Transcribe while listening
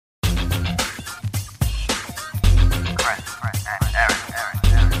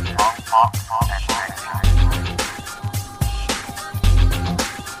Hello,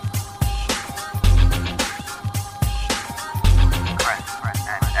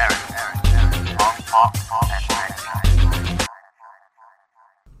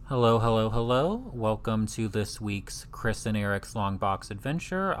 hello, hello. Welcome to this week's Chris and Eric's Long Box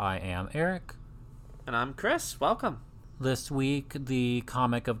Adventure. I am Eric. And I'm Chris. Welcome. This week, the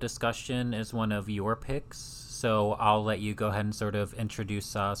comic of discussion is one of your picks, so I'll let you go ahead and sort of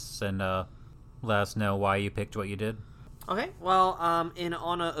introduce us and let us know why you picked what you did. Okay, well, in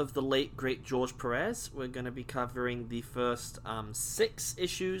honor of the late, great George Pérez, we're going to be covering the first 6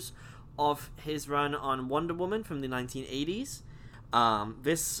 issues of his run on Wonder Woman from the 1980s.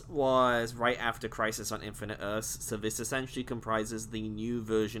 This was right after Crisis on Infinite Earths, so this essentially comprises the new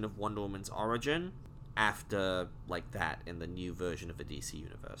version of Wonder Woman's origin after, like, that in the new version of the DC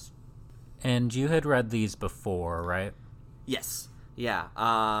Universe. And you had read these before, right? Yes. Yeah.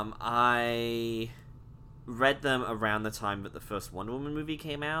 I read them around the time that the first Wonder Woman movie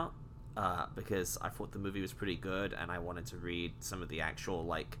came out, because I thought the movie was pretty good, and I wanted to read some of the actual,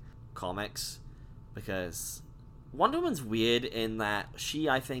 like, comics, because Wonder Woman's weird in that she,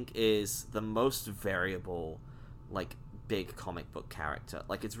 I think, is the most variable, like, big comic book character.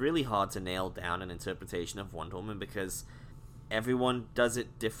 Like, it's really hard to nail down an interpretation of Wonder Woman because everyone does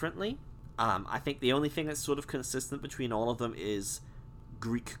it differently. I think the only thing that's sort of consistent between all of them is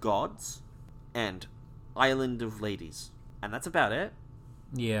Greek gods and Island of Ladies. And that's about it.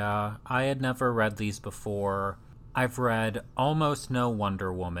 Yeah, I had never read these before. I've read almost no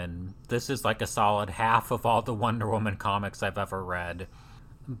Wonder Woman. This is like a solid half of all the Wonder Woman comics I've ever read.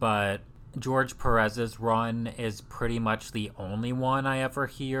 But George Perez's run is pretty much the only one I ever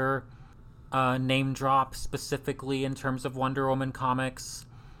hear name drop specifically in terms of Wonder Woman comics.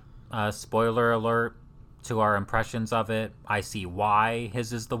 Spoiler alert to our impressions of it. I see why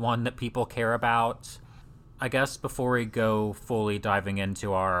his is the one that people care about. I guess before we go fully diving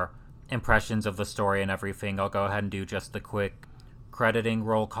into our impressions of the story and everything, I'll go ahead and do just the quick crediting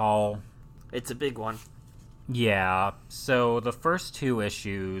roll call. It's a big one. Yeah, so the first 2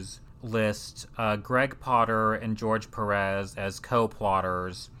 issues list Greg Potter and George Pérez as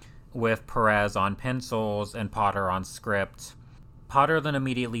co-plotters, with Pérez on pencils and Potter on script. Potter then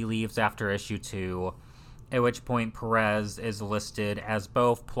immediately leaves after issue 2, at which point Pérez is listed as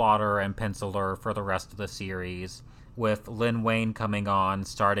both plotter and penciler for the rest of the series, with Lin Wayne coming on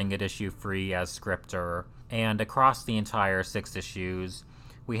starting at issue 3 as scripter. And across the entire 6 issues,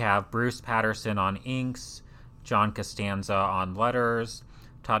 we have Bruce Patterson on inks, John Costanza on letters,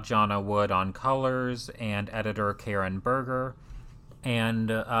 Tatjana Wood on colors, and editor Karen Berger. And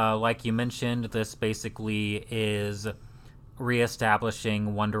like you mentioned, this basically is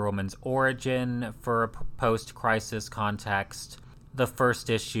reestablishing Wonder Woman's origin for a post-crisis context. The first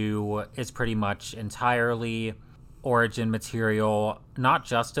issue is pretty much entirely origin material, not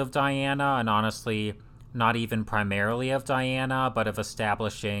just of Diana, and honestly, not even primarily of Diana, but of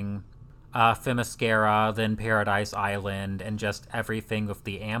establishing Themyscira, then Paradise Island, and just everything with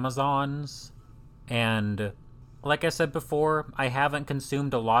the Amazons. And like I said before, I haven't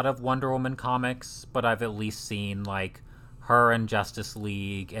consumed a lot of Wonder Woman comics, but I've at least seen, like, her and Justice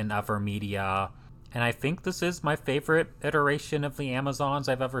League and other media, and I think this is my favorite iteration of the Amazons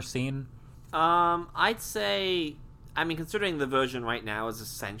I've ever seen. I'd say, I mean, considering the version right now is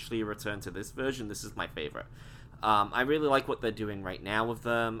essentially a return to this version, this is my favorite. I really like what they're doing right now with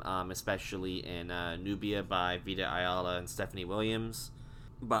them, especially in Nubia by Vita Ayala and Stephanie Williams.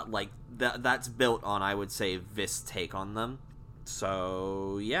 But, like, that's built on, I would say, this take on them.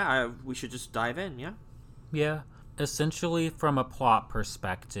 So, yeah, we should just dive in, yeah? Yeah. Essentially, from a plot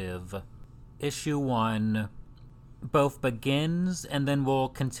perspective, issue 1 both begins and then will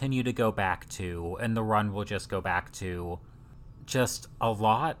continue to go back to, and the run will just go back to, just a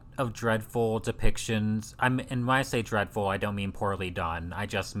lot of dreadful depictions. And when I say dreadful, I don't mean poorly done. I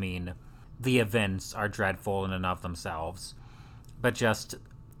just mean the events are dreadful in and of themselves. But just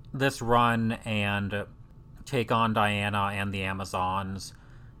this run and take on Diana and the Amazons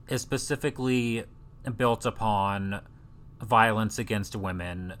is specifically built upon violence against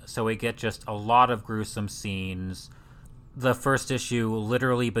women, so we get just a lot of gruesome scenes. The first issue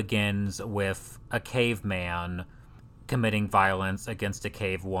literally begins with a caveman committing violence against a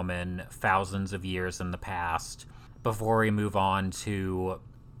cave woman thousands of years in the past, before we move on to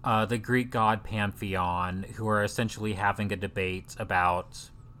the Greek god pantheon, who are essentially having a debate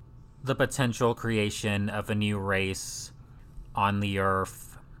about the potential creation of a new race on the Earth,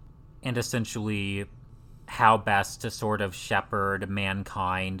 and essentially how best to sort of shepherd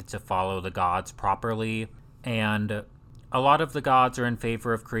mankind to follow the gods properly. And a lot of the gods are in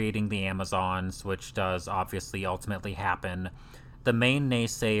favor of creating the Amazons, which does obviously ultimately happen. The main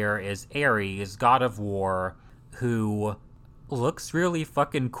naysayer is Ares, god of war, who looks really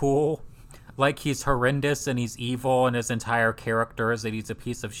fucking cool. Like, he's horrendous and he's evil, and his entire character is that he's a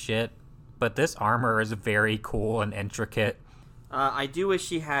piece of shit. But this armor is very cool and intricate. I do wish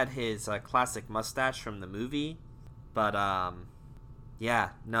he had his classic mustache from the movie, but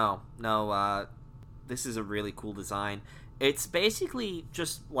this is a really cool design. It's basically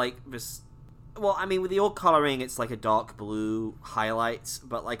just like this. Well, I mean, with the old coloring, it's like a dark blue highlights,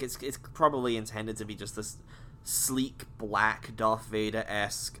 but like it's probably intended to be just this sleek black Darth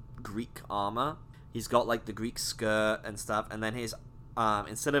Vader-esque Greek armor. He's got like the Greek skirt and stuff, and then his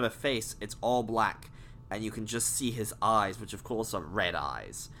instead of a face, it's all black, and you can just see his eyes, which of course are red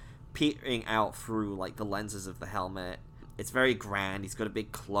eyes, peering out through like the lenses of the helmet. It's very grand. He's got a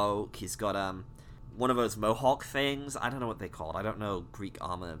big cloak. He's got one of those mohawk things. I don't know what they're called. I don't know Greek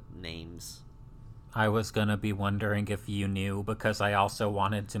armor names. I was gonna be wondering if you knew, because I also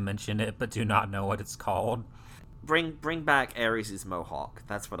wanted to mention it, but do not know what it's called. Bring back Ares' mohawk.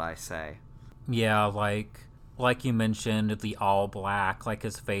 That's what I say. Yeah, like you mentioned, the all black, like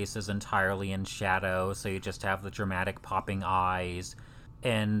his face is entirely in shadow, so you just have the dramatic popping eyes.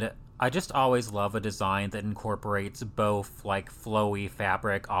 And I just always love a design that incorporates both like flowy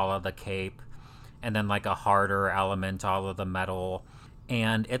fabric, a la the cape, and then like a harder element, a la the metal.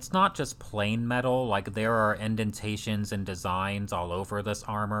 And it's not just plain metal, like there are indentations and designs all over this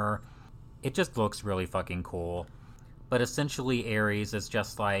armor. It just looks really fucking cool. But essentially Ares is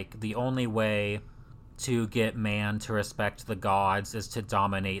just like, the only way to get man to respect the gods is to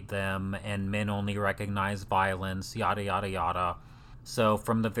dominate them, and men only recognize violence, yada yada yada. So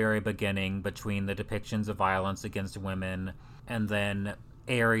from the very beginning, between the depictions of violence against women and then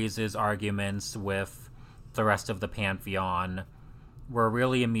Ares' arguments with the rest of the pantheon, we're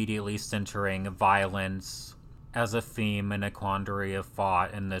really immediately centering violence as a theme and a quandary of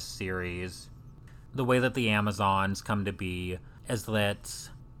thought in this series. The way that the Amazons come to be is that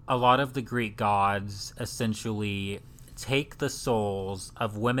a lot of the Greek gods essentially take the souls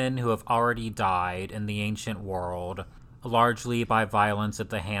of women who have already died in the ancient world, largely by violence at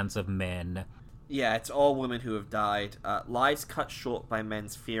the hands of men. Yeah, it's all women who have died. Lives cut short by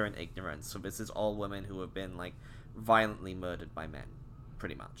men's fear and ignorance. So this is all women who have been, like, violently murdered by men,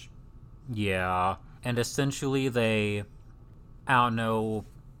 pretty much. Yeah, and essentially they, I don't know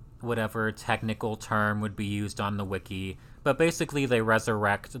whatever technical term would be used on the wiki, but basically they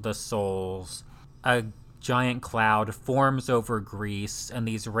resurrect the souls. A giant cloud forms over Greece, and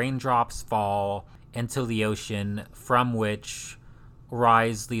these raindrops fall into the ocean, from which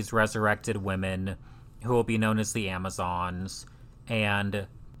rise these resurrected women, who will be known as the Amazons. And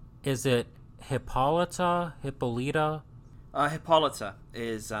is it Hippolyta? Hippolyta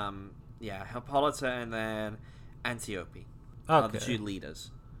is, Hippolyta and then Antiope are the two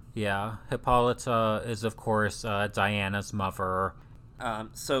leaders. Yeah, Hippolyta is, of course, Diana's mother.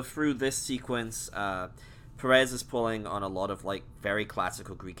 So through this sequence, Pérez is pulling on a lot of, like, very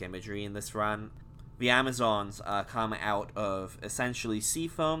classical Greek imagery in this run. The Amazons come out of, essentially, sea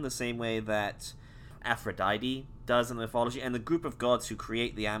foam, the same way that Aphrodite does in the mythology, and the group of gods who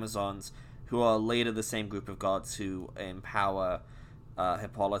create the Amazons, who are later the same group of gods who empower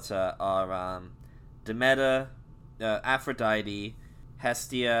Hippolyta, are Demeter, Aphrodite,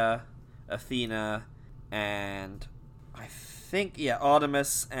 Hestia, Athena, and I think,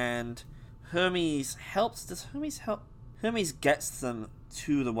 Artemis, and Hermes helps. Does Hermes help? Hermes gets them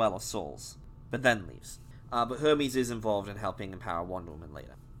to the Well of Souls, but then leaves. But Hermes is involved in helping empower Wonder Woman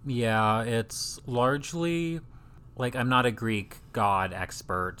later. Yeah, it's largely, like, I'm not a Greek god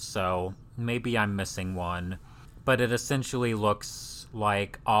expert, so maybe I'm missing one, but it essentially looks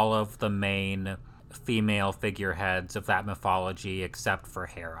like all of the main female figureheads of that mythology except for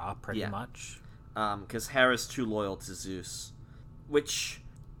Hera, pretty much. Because Hera's too loyal to Zeus, which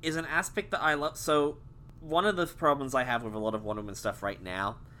is an aspect that I love. So one of the problems I have with a lot of Wonder Woman stuff right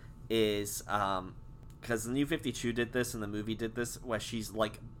now is because the New 52 did this and the movie did this, where she's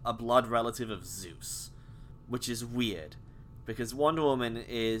like a blood relative of Zeus, which is weird because Wonder Woman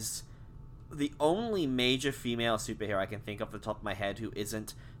is the only major female superhero I can think off the top of my head who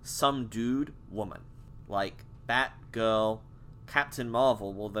isn't some dude woman. Like Batgirl, Captain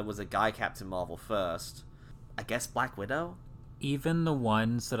Marvel, well, there was a guy Captain Marvel first. I guess Black Widow? Even the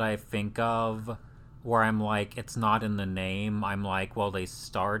ones that I think of where I'm like, it's not in the name, I'm like, well, they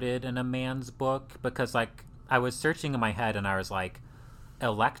started in a man's book, because, like, I was searching in my head and I was like,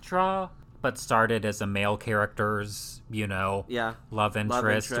 Elektra, but started as a male character's, love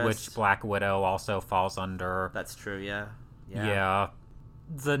interest, which Black Widow also falls under. That's true, yeah. Yeah.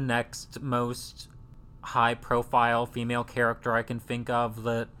 The next most high-profile female character I can think of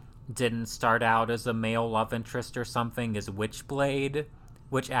that didn't start out as a male love interest or something is Witchblade,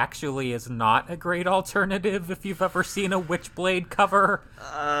 which actually is not a great alternative if you've ever seen a Witchblade cover.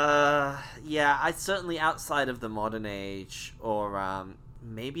 Yeah, I certainly outside of the modern age, or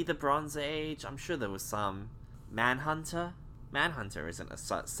maybe the Bronze Age. I'm sure there was some. Manhunter? Manhunter isn't a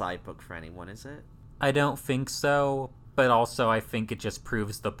side book for anyone, is it? I don't think so, but also I think it just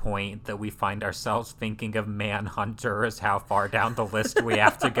proves the point that we find ourselves thinking of Manhunter as how far down the list we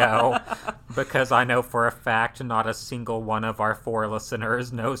have to go, because I know for a fact not a single one of our 4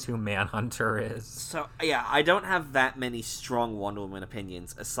 listeners knows who Manhunter is. So, yeah, I don't have that many strong Wonder Woman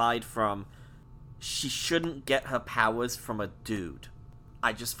opinions, aside from she shouldn't get her powers from a dude.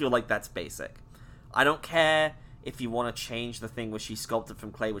 I just feel like that's basic. I don't care if you want to change the thing where she's sculpted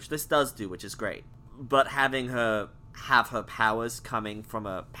from clay, which this does do, which is great. But having her have her powers coming from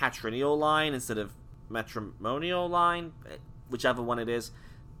a patrilineal line instead of matrimonial line, whichever one it is,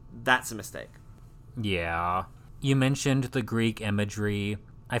 that's a mistake. Yeah. You mentioned the Greek imagery.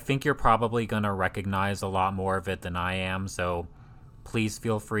 I think you're probably going to recognize a lot more of it than I am, so please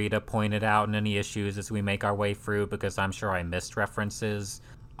feel free to point it out in any issues as we make our way through, because I'm sure I missed references.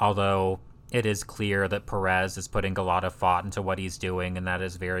 Although it is clear that Pérez is putting a lot of thought into what he's doing, and that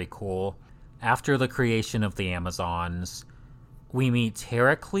is very cool. After the creation of the Amazons, we meet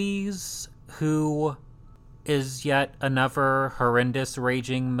Heracles, who is yet another horrendous,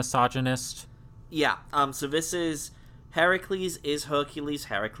 raging misogynist. Yeah, so this is... Heracles is Hercules.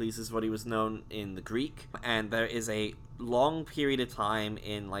 Heracles is what he was known in the Greek. And there is a long period of time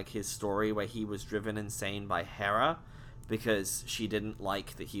in, like, his story where he was driven insane by Hera because she didn't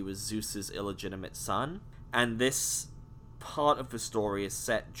like that he was Zeus's illegitimate son. And this part of the story is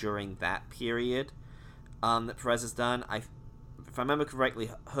set during that period that Pérez has done. If I remember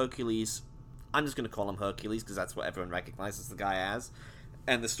correctly, Hercules... I'm just going to call him Hercules because that's what everyone recognizes the guy as.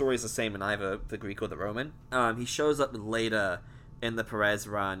 And the story is the same in either the Greek or the Roman. He shows up later in the Pérez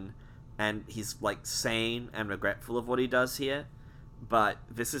run, and he's, like, sane and regretful of what he does here. But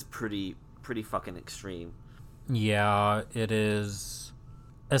this is pretty fucking extreme. Yeah, it is.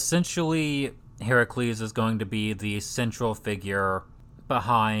 Essentially, Heracles is going to be the central figure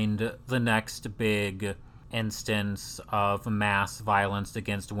behind the next big instance of mass violence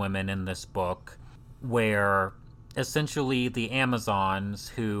against women in this book, where essentially the Amazons,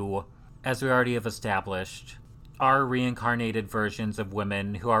 who, as we already have established, are reincarnated versions of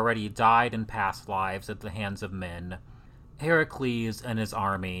women who already died in past lives at the hands of men, Heracles and his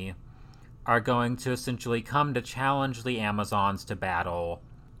army are going to essentially come to challenge the Amazons to battle.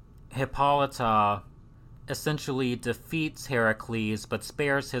 Hippolyta essentially defeats Heracles but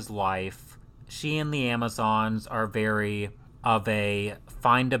spares his life. She and the Amazons are very of a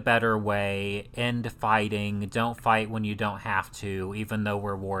find a better way, end fighting, don't fight when you don't have to, even though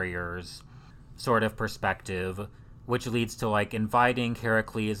we're warriors sort of perspective, which leads to, like, inviting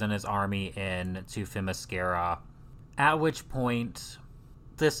Heracles and his army in to Themyscira. At which point,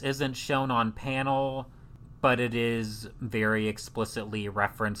 this isn't shown on panel, but it is very explicitly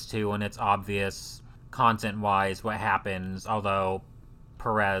referenced to, and it's obvious content-wise what happens, although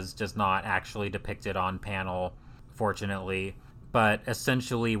Pérez does not actually depict it on panel, fortunately. But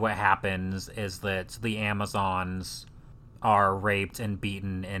essentially what happens is that the Amazons are raped and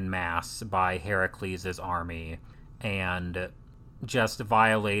beaten en masse by Heracles' army, and just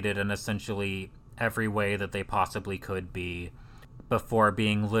violated in essentially every way that they possibly could be, before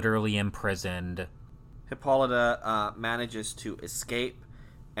being literally imprisoned. Hippolyta manages to escape,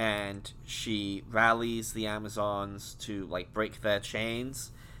 and she rallies the Amazons to, like, break their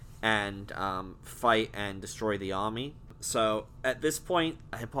chains and fight and destroy the army. So at this point,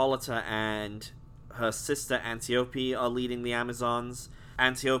 Hippolyta and her sister Antiope are leading the Amazons.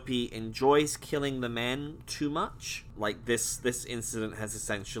 Antiope enjoys killing the men too much. Like, this incident has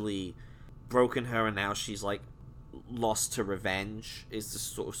essentially broken her, and now she's, like, lost to revenge, is the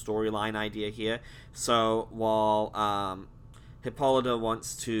sort of storyline idea here. So while Hippolyta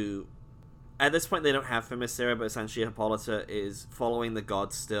wants to... At this point, they don't have Themyscira, but essentially Hippolyta is following the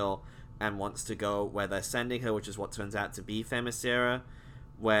gods still and wants to go where they're sending her, which is what turns out to be Themyscira,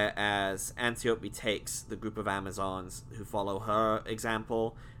 whereas Antiope takes the group of Amazons who follow her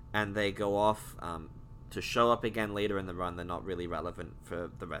example, and they go off to show up again later in the run. They're not really relevant for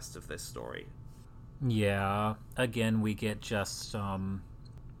the rest of this story. Yeah, again, we get just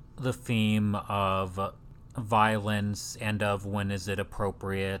the theme of violence and of when is it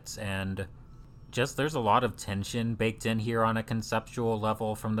appropriate, and just there's a lot of tension baked in here on a conceptual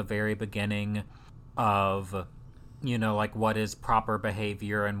level from the very beginning of like what is proper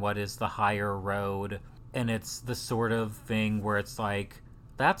behavior and what is the higher road. And it's the sort of thing where it's like,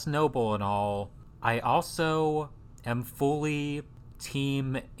 that's noble and all. I also am fully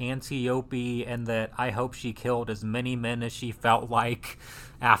team Antiope, and that I hope she killed as many men as she felt like.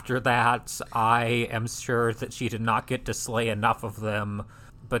 After that, I am sure that she did not get to slay enough of them,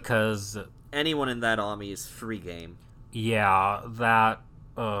 because anyone in that army is free game. Yeah, that,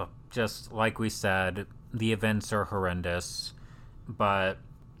 just like we said, the events are horrendous. But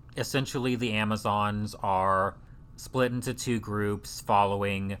essentially, the Amazons are split into two groups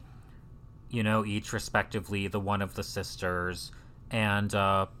following, each respectively the one of the sisters. And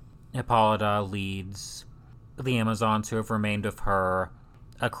Hippolyta leads the Amazons who have remained with her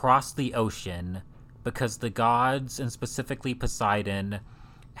across the ocean, because the gods, and specifically Poseidon,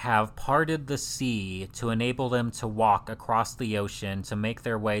 have parted the sea to enable them to walk across the ocean to make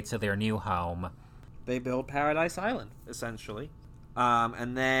their way to their new home. They build Paradise Island, essentially.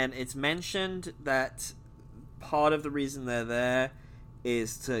 And then it's mentioned that part of the reason they're there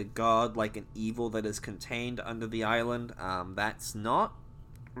is to guard like an evil that is contained under the island. That's not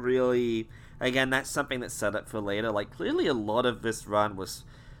really... Again, that's something that's set up for later. Like, clearly a lot of this run was...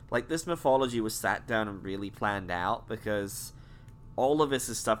 Like, this mythology was sat down and really planned out, because all of this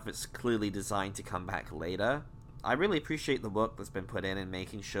is stuff that's clearly designed to come back later. I really appreciate the work that's been put in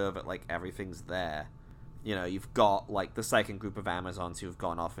making sure that, like, everything's there. You've got, like, the second group of Amazons who've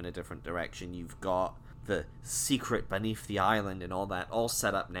gone off in a different direction. You've got the secret beneath the island and all that, all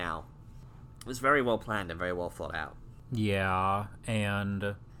set up now. It was very well planned and very well thought out. Yeah,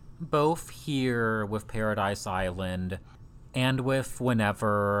 and both here with Paradise Island and with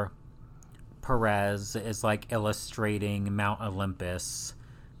whenever Pérez is, like, illustrating Mount Olympus,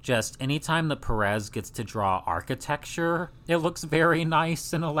 just anytime that Pérez gets to draw architecture, it looks very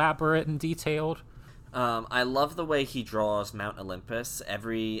nice and elaborate and detailed. I love the way he draws Mount Olympus.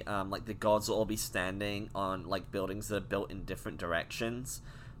 Every, the gods will all be standing on, like, buildings that are built in different directions.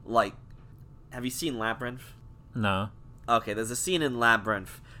 Like, have you seen Labyrinth? No. Okay, there's a scene in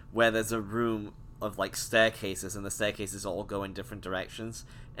Labyrinth where there's a room of, like, staircases, and the staircases all go in different directions,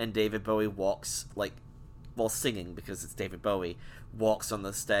 and David Bowie walks, like, while singing, because it's David Bowie, walks on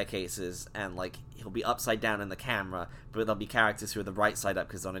the staircases, and, like, he'll be upside down in the camera, but there'll be characters who are the right side up,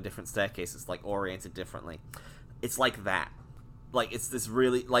 because on a different staircase, it's, like, oriented differently. It's like that. Like, it's this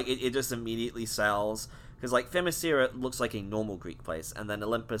really, like, it just immediately sells, because, like, Themyscira looks like a normal Greek place, and then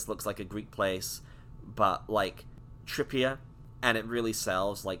Olympus looks like a Greek place, but, like, trippier, and it really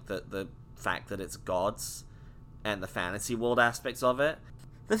sells, like, the fact that it's gods, and the fantasy world aspects of it.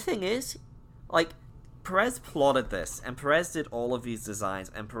 The thing is, like, Pérez plotted this, and Pérez did all of these designs,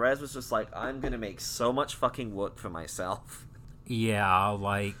 and Pérez was just like, I'm gonna make so much fucking work for myself. Yeah,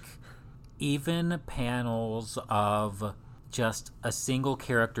 like, even panels of just a single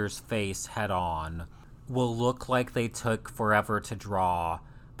character's face head on will look like they took forever to draw,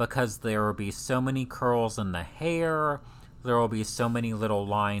 because there will be so many curls in the hair, there will be so many little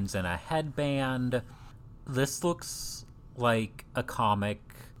lines in a headband. This looks like a comic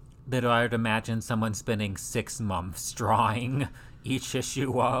that I would imagine someone spending 6 months drawing each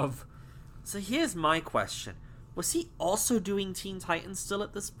issue of. So here's my question. Was he also doing Teen Titans still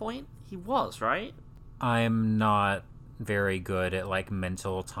at this point? He was, right? I'm not very good at, like,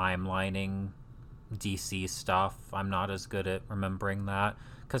 mental timelining DC stuff. I'm not as good at remembering that.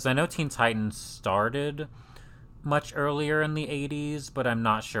 Because I know Teen Titans started much earlier in the 80s, but I'm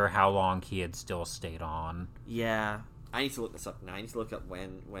not sure how long he had still stayed on. Yeah. I need to look this up now. I need to look up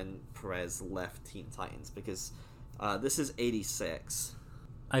when Pérez left Teen Titans, because this is 86.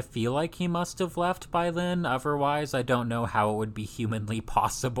 I feel like he must have left by then. Otherwise, I don't know how it would be humanly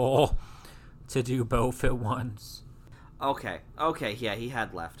possible to do both at once. Okay, yeah, he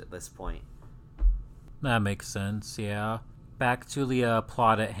had left at this point. That makes sense, yeah. Back to the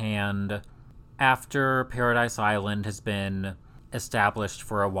plot at hand. After Paradise Island has been established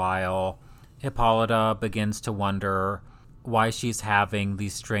for a while, Hippolyta begins to wonder why she's having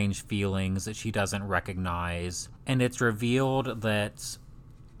these strange feelings that she doesn't recognize. And it's revealed that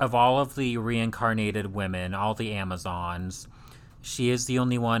of all of the reincarnated women, all the Amazons, she is the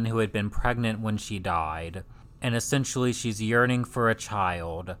only one who had been pregnant when she died. And essentially she's yearning for a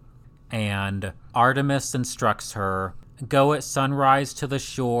child. And Artemis instructs her, go at sunrise to the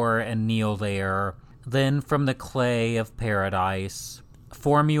shore and kneel there. Then from the clay of paradise,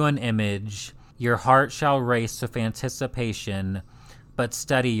 form you an image. Your heart shall race with anticipation, but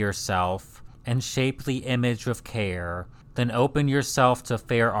steady yourself and shape the image with care. Then open yourself to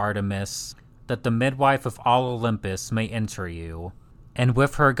fair Artemis, that the midwife of all Olympus may enter you. And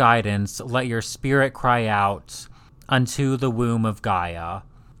with her guidance, let your spirit cry out, unto the womb of Gaia.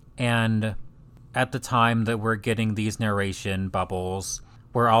 And at the time that we're getting these narration bubbles,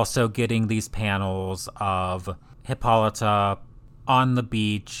 we're also getting these panels of Hippolyta on the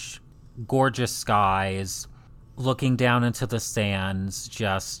beach, gorgeous skies, looking down into the sands,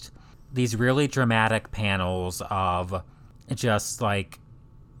 just these really dramatic panels of just like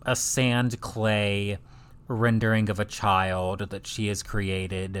a sand clay rendering of a child that she has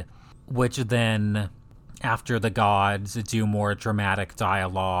created, which then, after the gods do more dramatic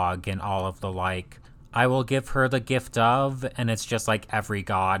dialogue and all of the like, I will give her the gift of, and it's just like every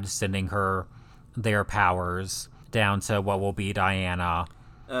god sending her their powers down to what will be Diana.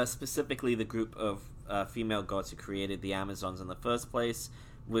 Specifically the group of female gods who created the Amazons in the first place,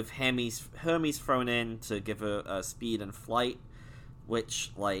 with Hermes thrown in to give her speed and flight,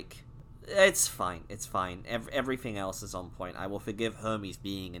 which, like, it's fine. It's fine. Everything else is on point. I will forgive Hermes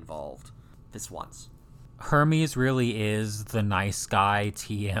being involved this once. Hermes really is the nice guy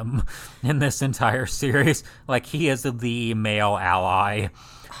TM in this entire series. Like, he is the male ally.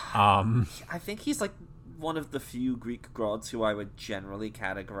 I think he's like one of the few Greek gods who I would generally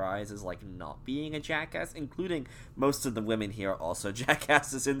categorize as like not being a jackass, including most of the women here are also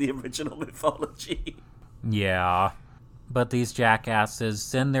jackasses in the original mythology. Yeah. But these jackasses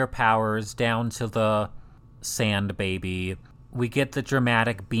send their powers down to the sand baby. We get the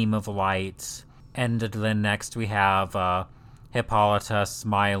dramatic beam of light. And then next we have Hippolyta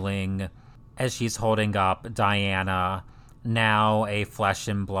smiling as she's holding up Diana, now a flesh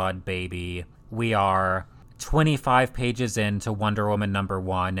and blood baby. We are 25 pages into Wonder Woman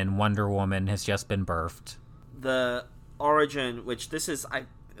 #1, and Wonder Woman has just been birthed. The origin, which this is, if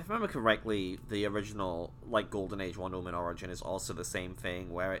I remember correctly, the original, like, Golden Age Wonder Woman origin is also the same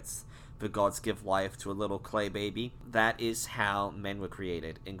thing, where it's the gods give life to a little clay baby. That is how men were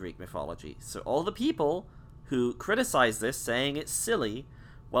created in Greek mythology. So all the people who criticize this, saying it's silly,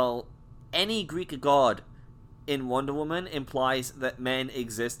 well, any Greek god in Wonder Woman implies that men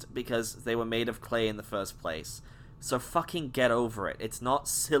exist because they were made of clay in the first place. So fucking get over it. It's not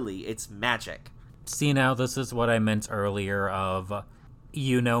silly, it's magic. See, now this is what I meant earlier of,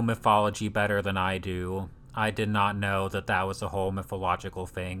 you know mythology better than I do. I did not know that that was a whole mythological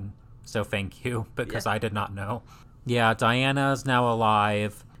thing. So thank you, because I did not know. Yeah, Diana is now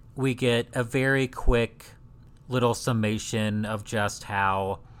alive. We get a very quick little summation of just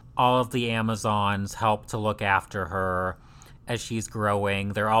how all of the Amazons help to look after her as she's growing.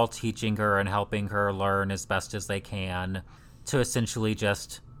 They're all teaching her and helping her learn as best as they can to essentially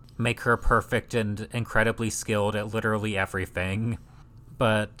just make her perfect and incredibly skilled at literally everything.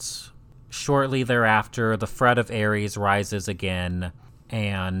 But shortly thereafter, the threat of Ares rises again,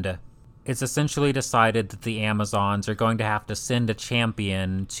 and it's essentially decided that the Amazons are going to have to send a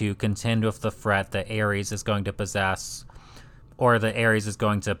champion to contend with the threat that Ares is going to possess, or that Ares is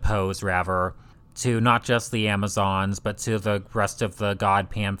going to pose, rather, to not just the Amazons, but to the rest of the god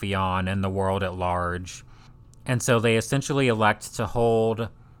pantheon and the world at large. And so they essentially elect to hold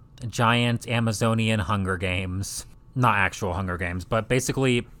giant Amazonian Hunger Games. Not actual Hunger Games, but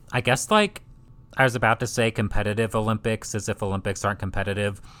basically, I guess, like, I was about to say competitive Olympics, as if Olympics aren't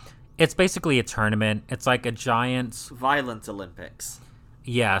competitive. It's basically a tournament. It's like a giant... Violent Olympics.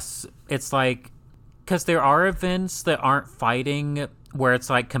 Yes. It's like... Because there are events that aren't fighting, where it's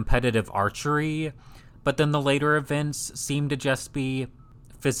like competitive archery, but then the later events seem to just be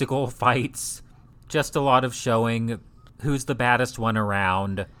physical fights. Just a lot of showing who's the baddest one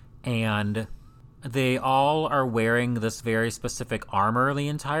around, and they all are wearing this very specific armor the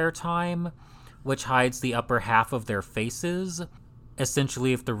entire time, which hides the upper half of their faces.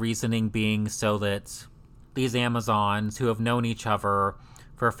 Essentially, if the reasoning being so that these Amazons, who have known each other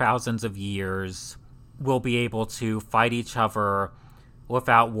for thousands of years, will be able to fight each other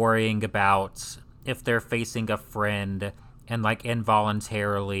without worrying about if they're facing a friend and, like,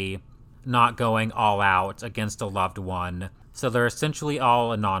 involuntarily not going all out against a loved one. So they're essentially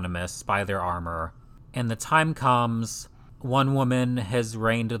all anonymous by their armor. And the time comes, one woman has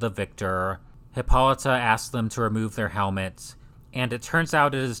reigned the victor. Hippolyta asks them to remove their helmet, and it turns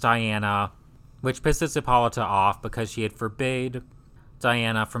out it is Diana, which pisses Hippolyta off because she had forbade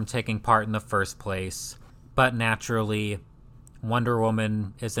Diana from taking part in the first place. But naturally, Wonder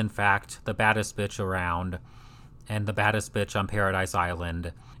Woman is in fact the baddest bitch around, and the baddest bitch on Paradise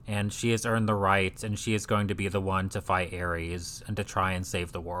Island, and she has earned the right, and she is going to be the one to fight Ares and to try and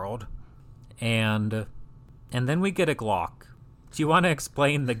save the world. And then we get a Glock. Do you want to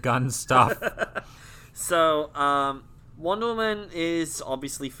explain the gun stuff? So, Wonder Woman is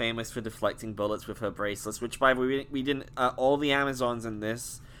obviously famous for deflecting bullets with her bracelets, which, by the way, we didn't... all the Amazons in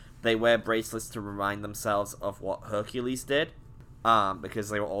this they wear bracelets to remind themselves of what Hercules did, because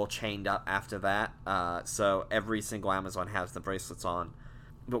they were all chained up after that. So every single Amazon has the bracelets on.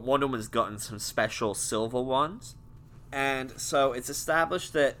 But Wonder Woman's gotten some special silver ones. And so it's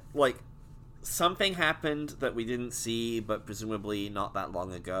established that, like, something happened that we didn't see, but presumably not that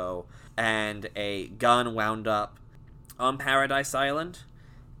long ago. And a gun wound up on Paradise Island.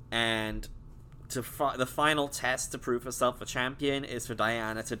 And the final test to prove herself a champion is for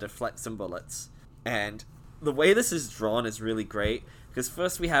Diana to deflect some bullets. And the way this is drawn is really great. Because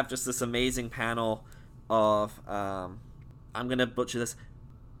first we have just this amazing panel of, I'm going to butcher this,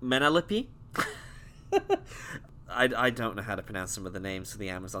 Menelope? I don't know how to pronounce some of the names of the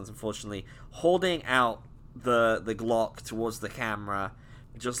Amazons, unfortunately. Holding out the Glock towards the camera,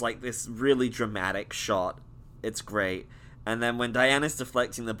 just like this really dramatic shot. It's great. And then when Diana's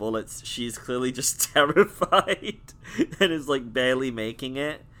deflecting the bullets, she's clearly just terrified and is like barely making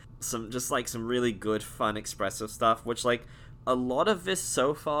it. Some really good, fun, expressive stuff, which, like, a lot of this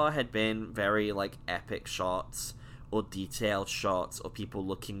so far had been very, like, epic shots or detailed shots or people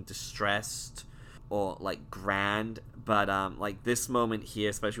looking distressed or, like, grand. But, like, this moment here,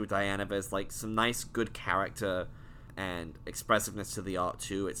 especially with Diana, there's, like, some nice, good character and expressiveness to the art,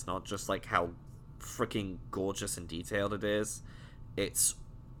 too. It's not just, like, how freaking gorgeous and detailed it is. It's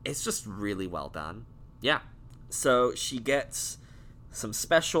just really well done. Yeah. So she gets some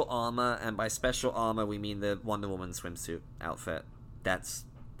special armor, and by special armor we mean the Wonder Woman swimsuit outfit.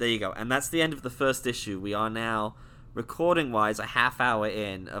 There you go. And that's the end of the first issue. We are now, recording-wise, a half hour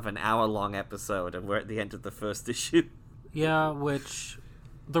in of an hour-long episode, and we're at the end of the first issue. Yeah, which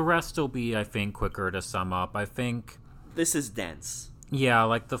the rest will be, I think, quicker to sum up. I think this is dense. Yeah,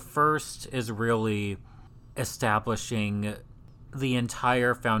 like, the first is really establishing the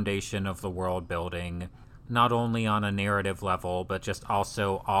entire foundation of the world building, not only on a narrative level, but just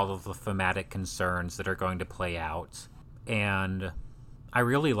also all of the thematic concerns that are going to play out. And I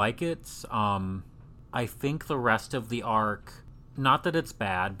really like it. I think the rest of the arc, not that it's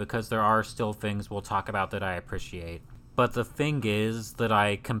bad, because there are still things we'll talk about that I appreciate, but the thing is that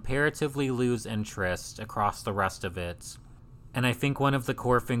I comparatively lose interest across the rest of it. And I think one of the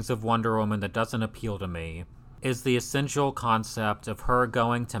core things of Wonder Woman that doesn't appeal to me is the essential concept of her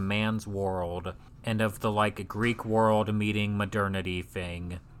going to man's world and of the, like, Greek world meeting modernity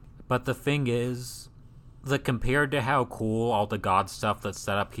thing. But the thing is that compared to how cool all the god stuff that's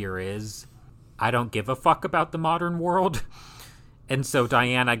set up here is, I don't give a fuck about the modern world. And so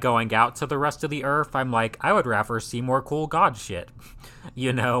Diana going out to the rest of the Earth, I'm like, I would rather see more cool god shit.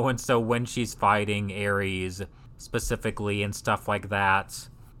 You know? And so when she's fighting Ares specifically and stuff like that,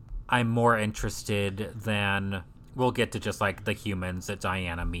 I'm more interested than we'll get to just, like, the humans that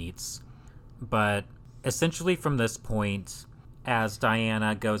Diana meets. But essentially from this point, as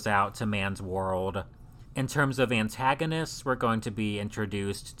Diana goes out to man's world, in terms of antagonists, we're going to be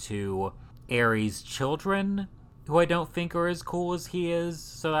introduced to Ares' children, who I don't think are as cool as he is,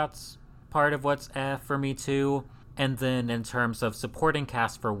 so that's part of what's for me too. And then in terms of supporting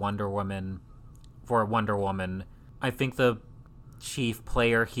cast for Wonder Woman, I think the chief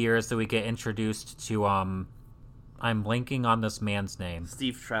player here is that we get introduced to, I'm blanking on this man's name.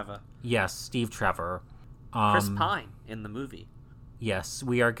 Steve Trevor. Yes, Steve Trevor. Chris Pine in the movie. Yes,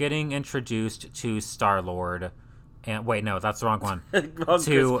 we are getting introduced to Star-Lord. And wait, no, that's the wrong one.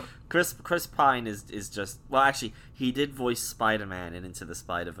 Well, Chris Pine is just, well, actually, he did voice Spider-Man in Into the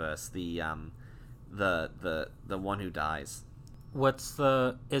Spider-Verse, the one who dies.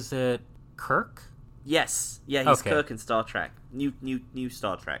 Is it Kirk? Yes. Yeah, he's okay. Kirk in Star Trek. New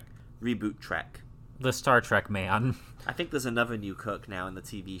Star Trek. Reboot Trek. The Star Trek man. I think there's another new Kirk now in the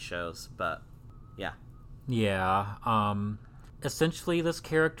TV shows, but yeah. Yeah, essentially this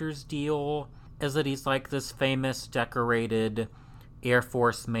character's deal is that he's like this famous, decorated Air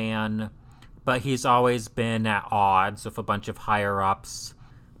Force man, but he's always been at odds with a bunch of higher-ups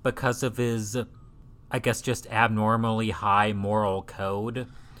because of his, I guess, just abnormally high moral code.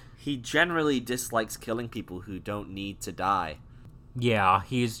 He generally dislikes killing people who don't need to die. Yeah,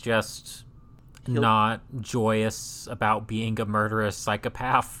 he's just not joyous about being a murderous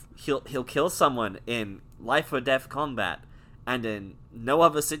psychopath. He'll kill someone in life or death combat, and in no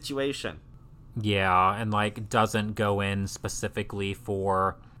other situation. Yeah, and, like, doesn't go in specifically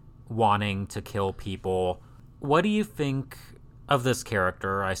for wanting to kill people. What do you think of this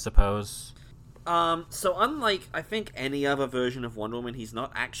character, I suppose? So unlike, I think, any other version of Wonder Woman, he's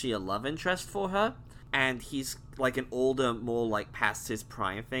not actually a love interest for her, and he's, like, an older, more, like, past his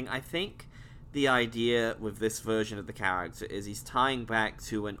prime thing. I think the idea with this version of the character is he's tying back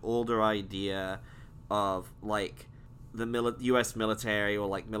to an older idea of, like, the U.S. military, or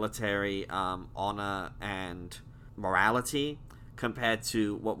like military honor and morality, compared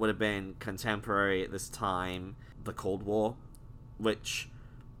to what would have been contemporary at this time, the Cold War, which,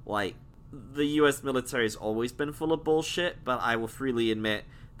 like, the U.S. military has always been full of bullshit, but I will freely admit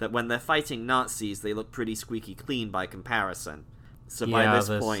that when they're fighting Nazis, they look pretty squeaky clean by comparison. So by this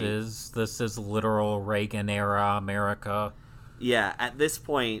point, this is literal Reagan era America. Yeah, at this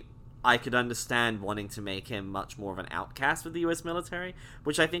point, I could understand wanting to make him much more of an outcast with the U.S. military,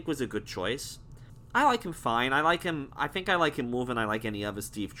 which I think was a good choice. I like him fine. I think I like him more than I like any other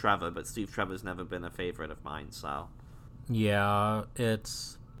Steve Trevor, but Steve Trevor's never been a favorite of mine, so. Yeah,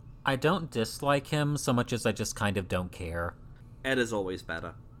 I don't dislike him so much as I just kind of don't care. Ed is always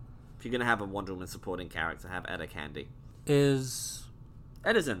better. If you're gonna have a Wonder Woman supporting character, have Etta Candy.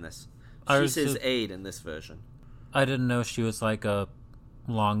 Ed is in this. She's his aide in this version. I didn't know she was like a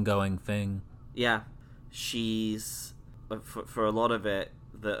long-going thing. Yeah. She's... For a lot of it,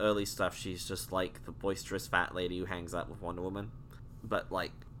 the early stuff, she's just like the boisterous fat lady who hangs out with Wonder Woman. But,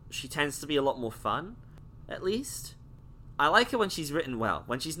 like, she tends to be a lot more fun, at least. I like her when she's written well.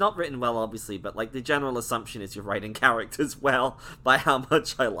 When she's not written well, obviously, but, like, the general assumption is you're writing characters well by how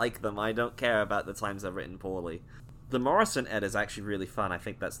much I like them. I don't care about the times they're written poorly. The Morrison Ed is actually really fun. I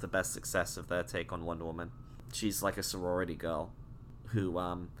think that's the best success of their take on Wonder Woman. She's like a sorority girl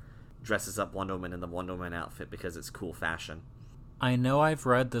who dresses up Wonder Woman in the Wonder Woman outfit because it's cool fashion. I know I've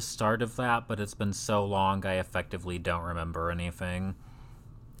read the start of that, but it's been so long I effectively don't remember anything.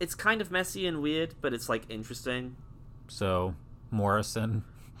 It's kind of messy and weird, but it's, like, interesting. So, Morrison?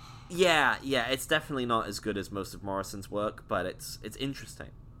 Yeah, it's definitely not as good as most of Morrison's work, but it's interesting.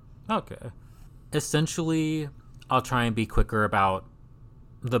 Okay. Essentially, I'll try and be quicker about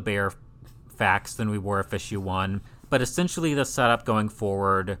the bare facts than we were with issue 1, but essentially the setup going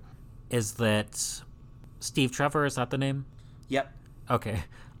forward is that Steve Trevor, is that the name? Yep. Okay.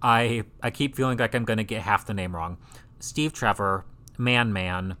 I keep feeling like I'm going to get half the name wrong. Steve Trevor,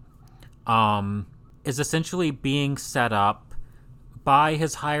 Man, is essentially being set up by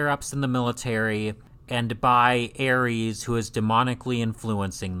his higher-ups in the military and by Ares, who is demonically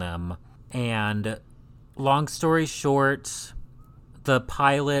influencing them. And long story short, the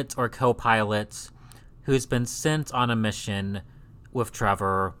pilot or co-pilot who's been sent on a mission with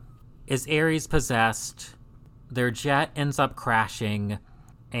Trevor is Ares possessed. Their jet ends up crashing,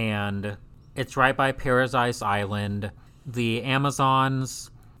 and it's right by Paradise Island. The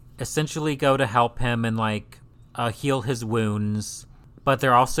Amazons essentially go to help him and, like, heal his wounds, but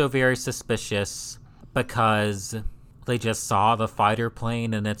they're also very suspicious because they just saw the fighter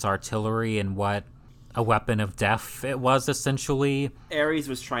plane and its artillery and what a weapon of death it was, essentially. Ares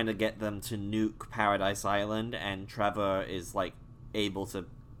was trying to get them to nuke Paradise Island, and Trevor is, like, able to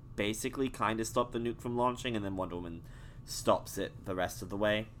basically kind of stop the nuke from launching, and then Wonder Woman stops it the rest of the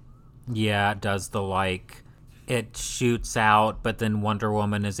way. Yeah, it does the, like, it shoots out, but then Wonder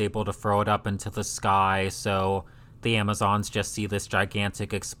Woman is able to throw it up into the sky, so the Amazons just see this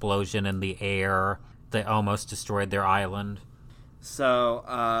gigantic explosion in the air that almost destroyed their island.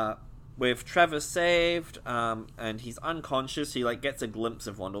 So, with Trevor saved, and he's unconscious, he, like, gets a glimpse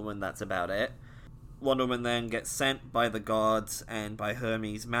of Wonder Woman, that's about it. Wonder Woman then gets sent by the gods and by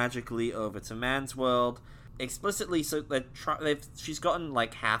Hermes magically over to Man's World. Explicitly, so she's gotten,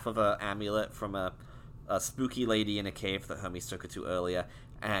 like, half of her amulet from a spooky lady in a cave that Hermes took her to earlier,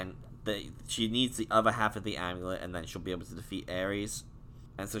 and she needs the other half of the amulet, and then she'll be able to defeat Ares.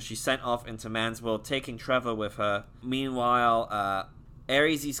 And so she's sent off into Man's World, taking Trevor with her. Meanwhile,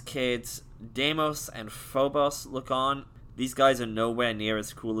 Ares' kids, Deimos and Phobos, look on. These guys are nowhere near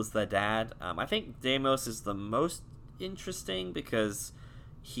as cool as their dad. I think Deimos is the most interesting because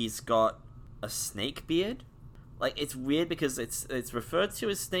he's got a snake beard. Like, it's weird because it's referred to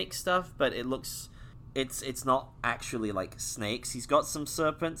as snake stuff, but it looks... It's not actually, like, snakes. He's got some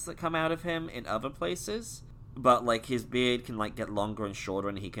serpents that come out of him in other places, but, like, his beard can, like, get longer and shorter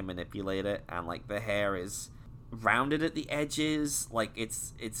and he can manipulate it, and, like, the hair is rounded at the edges. Like,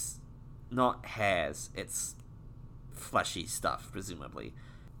 it's not hairs. It's fleshy stuff, presumably.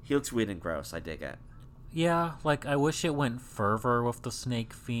 He looks weird and gross. I dig it. Yeah, like, I wish it went further with the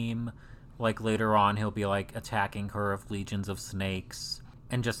snake theme. Like, later on, he'll be, like, attacking her with legions of snakes.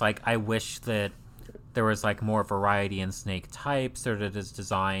 And just, like, I wish that there was, like, more variety in snake types or that his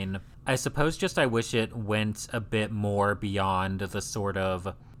design. I suppose just I wish it went a bit more beyond the sort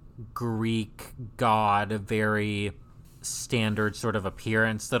of Greek god, very standard sort of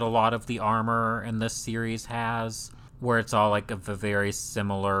appearance that a lot of the armor in this series has, where it's all, like, of a very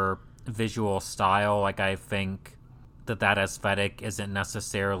similar visual style. Like, I think that aesthetic isn't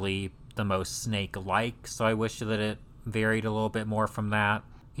necessarily the most snake-like, so I wish that it varied a little bit more from that.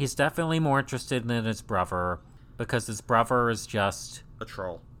 He's definitely more interested in his brother, because his brother is just... a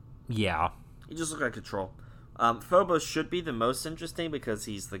troll. Yeah. He just looks like a troll. Phobos should be the most interesting because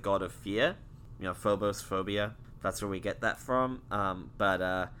he's the god of fear. You know, Phobos, phobia. That's where we get that from.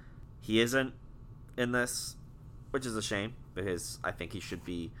 But he isn't in this, which is a shame, because I think he should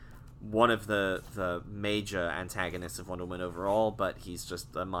be one of the major antagonists of Wonder Woman overall, but he's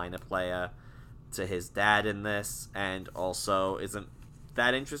just a minor player to his dad in this, and also isn't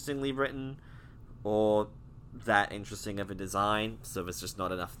that interestingly written or that interesting of a design, so there's just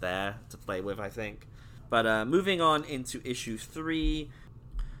not enough there to play with, I think. But moving on into issue 3,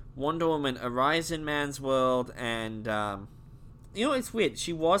 Wonder Woman arrives in Man's World, and you know, it's weird.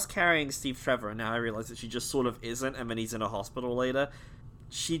 She was carrying Steve Trevor, and now I realize that she just sort of isn't, and then he's in a hospital later.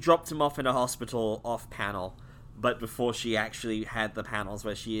 She dropped him off in a hospital off-panel, but before she actually had the panels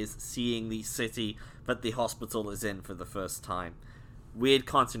where she is seeing the city that the hospital is in for the first time. Weird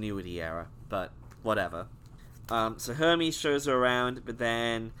continuity error, but whatever. So Hermes shows her around, but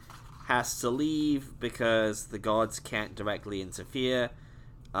then has to leave because the gods can't directly interfere,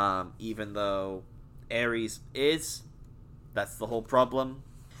 even though Ares is. That's the whole problem.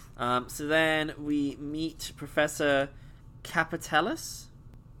 So then we meet Professor Capitelis,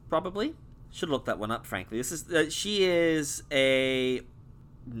 probably. Should look that one up, frankly. This is she is a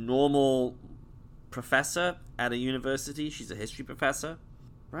normal professor at a university. She's a history professor,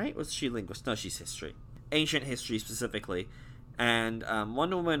 right? Was she a linguist? No, she's history. Ancient history, specifically. And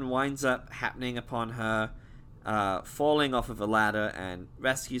Wonder Woman winds up happening upon her, falling off of a ladder, and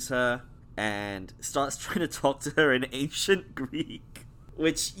rescues her, and starts trying to talk to her in ancient Greek.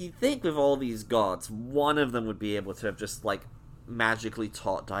 Which, you'd think with all these gods, one of them would be able to have just, like, magically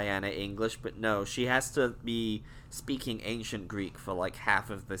taught Diana English, but no, she has to be speaking ancient Greek for, like, half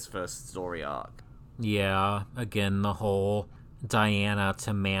of this first story arc. Yeah, again, the whole Diana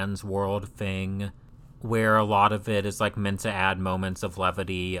to Man's World thing, where a lot of it is, like, meant to add moments of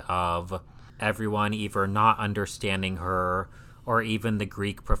levity of everyone either not understanding her, or even the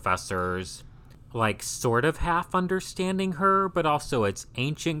Greek professors, like, sort of half understanding her, but also it's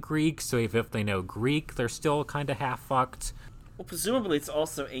ancient Greek, so even if they know Greek, they're still kind of half fucked. Well, presumably it's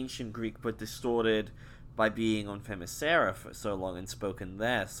also ancient Greek, but distorted by being on Themyscira for so long and spoken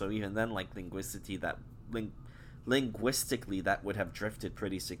there, so even then, like, linguistically that would have drifted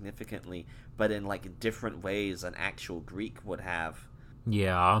pretty significantly, but in, like, different ways than actual Greek would have.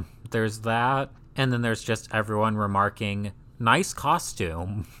 Yeah, there's that, and then there's just everyone remarking, nice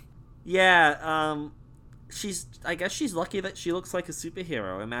costume. Yeah, I guess she's lucky that she looks like a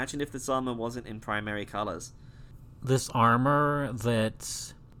superhero. Imagine if this armor wasn't in primary colors. This armor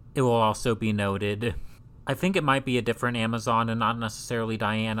that, it will also be noted, I think it might be a different Amazon and not necessarily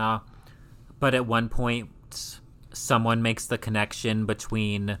Diana, but at one point someone makes the connection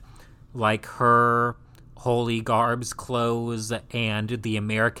between, like, her holy garb's clothes and the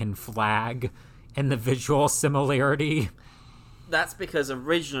American flag and the visual similarity. That's because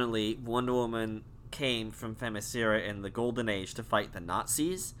originally Wonder Woman came from Themyscira in the Golden Age to fight the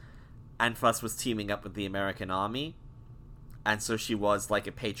Nazis, and thus was teaming up with the American army, and so she was like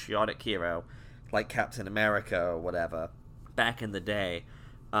a patriotic hero, like Captain America or whatever, back in the day.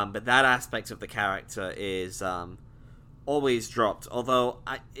 But that aspect of the character is always dropped, although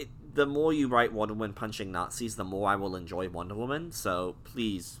the more you write Wonder Woman punching Nazis, the more I will enjoy Wonder Woman, so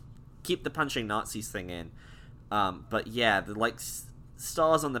please keep the punching Nazis thing in. But yeah, the, like,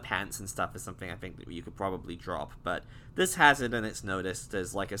 stars on the pants and stuff is something I think that you could probably drop, but this has it, and it's noticed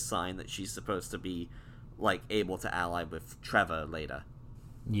as, like, a sign that she's supposed to be, like, able to ally with Trevor later.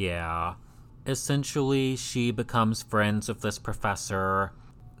 Yeah. Essentially, she becomes friends with this professor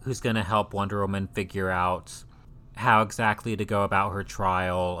who's gonna help Wonder Woman figure out how exactly to go about her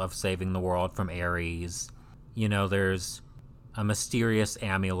trial of saving the world from Ares. You know, there's a mysterious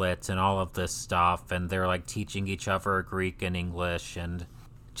amulet and all of this stuff, and they're, like, teaching each other Greek and English, and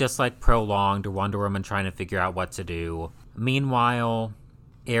just, like, prolonged Wonder Woman trying to figure out what to do. Meanwhile,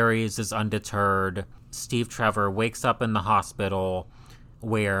 Ares is undeterred. Steve Trevor wakes up in the hospital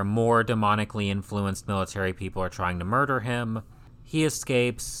where more demonically influenced military people are trying to murder him. He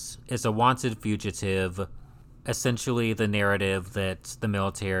escapes, is a wanted fugitive. Essentially, the narrative that the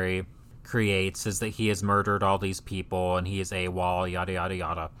military creates is that he has murdered all these people and he is AWOL, yada yada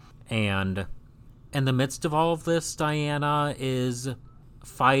yada. And in the midst of all of this, Diana is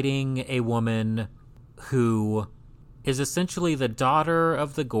fighting a woman who is essentially the daughter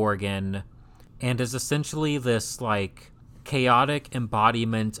of the Gorgon and is essentially this, like, chaotic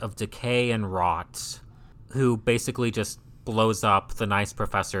embodiment of decay and rot who basically just blows up the nice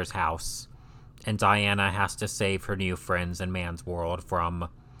professor's house and Diana has to save her new friends in Man's World from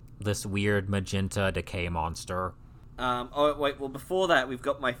this weird magenta decay monster. Oh wait, well before that we've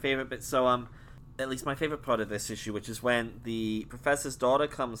got my favorite bit. So at least my favorite part of this issue, which is when the professor's daughter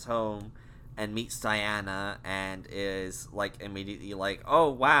comes home and meets Diana and is like immediately like, oh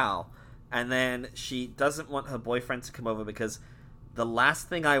wow, and then she doesn't want her boyfriend to come over because the last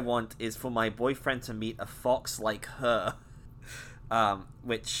thing I want is for my boyfriend to meet a fox like her.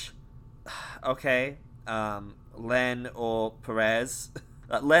 Which, okay, Len or Perez,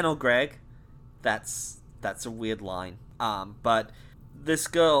 Len or Greg, that's a weird line. But this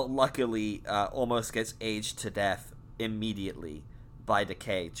girl luckily almost gets aged to death immediately by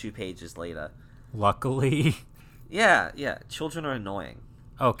decay 2 pages later. Luckily. Yeah, children are annoying.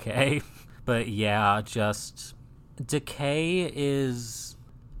 Okay. But yeah, just decay is...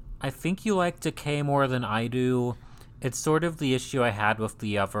 I think you like decay more than I do. It's sort of the issue I had with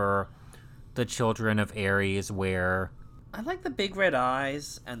the Children of Ares, where... I like the big red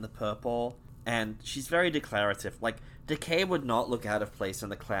eyes and the purple, and she's very declarative. Like, decay would not look out of place in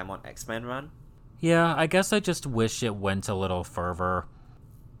the Claremont X-Men run. Yeah, I guess I just wish it went a little further.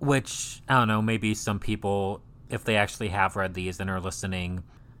 Which, I don't know, maybe some people, if they actually have read these and are listening,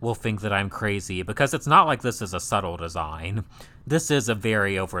 will think that I'm crazy, because it's not like this is a subtle design. This is a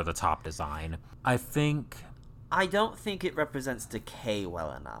very over-the-top design. I don't think it represents decay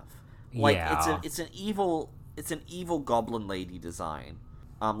well enough. Like, yeah. it's an evil goblin lady design.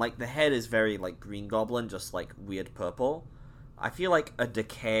 Like, the head is very, like, Green Goblin, just, like, weird purple. I feel like a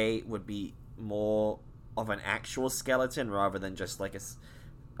decay would be more of an actual skeleton rather than just, like,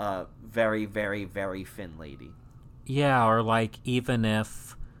 a very, very, very thin lady. Yeah, or, like, even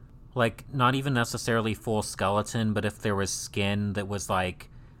if, like, not even necessarily full skeleton, but if there was skin that was, like,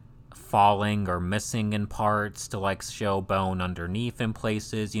 falling or missing in parts to, like, show bone underneath in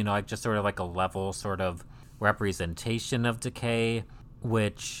places, you know, like, just sort of like a level sort of representation of decay,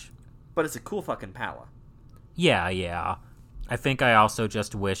 which... But it's a cool fucking power. Yeah. I think I also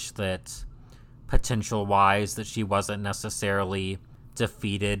just wish that, potential-wise, that she wasn't necessarily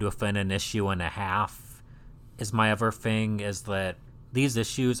defeated within an issue and a half, is my other thing, is that these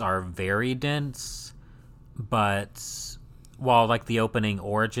issues are very dense, but... while, like, the opening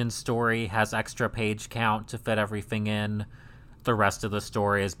origin story has extra page count to fit everything in, the rest of the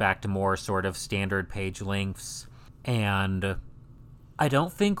story is back to more sort of standard page lengths. And I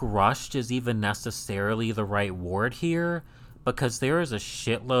don't think rushed is even necessarily the right word here, because there is a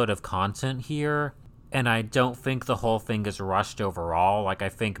shitload of content here, and I don't think the whole thing is rushed overall. Like, I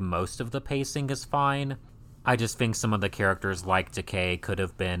think most of the pacing is fine. I just think some of the characters, like Decay, could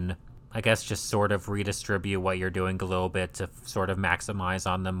have been... I guess just sort of redistribute what you're doing a little bit to sort of maximize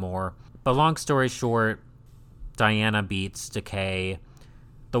on them more. But long story short, Diana beats Decay.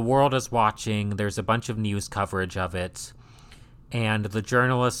 The world is watching. There's a bunch of news coverage of it. And the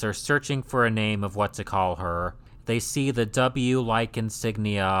journalists are searching for a name of what to call her. They see the W-like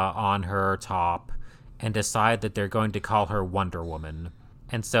insignia on her top and decide that they're going to call her Wonder Woman.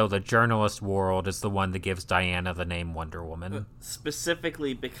 And so the journalist world is the one that gives Diana the name Wonder Woman.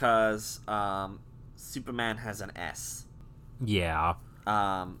 Specifically because Superman has an S. Yeah.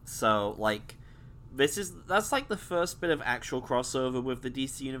 So, like, that's like the first bit of actual crossover with the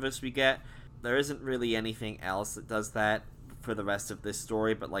DC Universe we get. There isn't really anything else that does that for the rest of this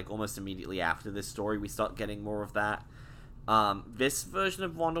story, but, like, almost immediately after this story, we start getting more of that. This version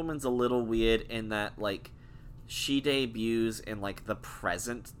of Wonder Woman's a little weird in that, like, she debuts in, like, the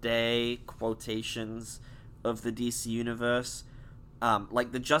present day quotations of the DC Universe.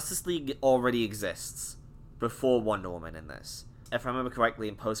 Like, the Justice League already exists before Wonder Woman in this. If I remember correctly,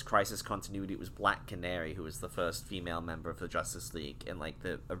 in post-Crisis continuity, it was Black Canary who was the first female member of the Justice League in, like,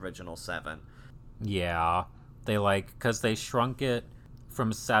 the original 7. Yeah. They, like, because they shrunk it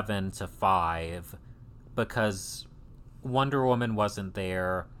from 7 to 5 because Wonder Woman wasn't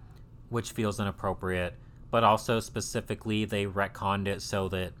there, which feels inappropriate. But also, specifically, they retconned it so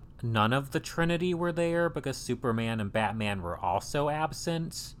that none of the Trinity were there because Superman and Batman were also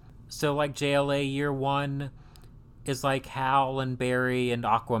absent. So, like, JLA Year 1 is, like, Hal and Barry and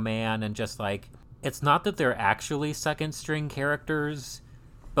Aquaman, and just, like, it's not that they're actually second-string characters,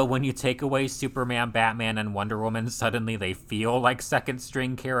 but when you take away Superman, Batman, and Wonder Woman, suddenly they feel like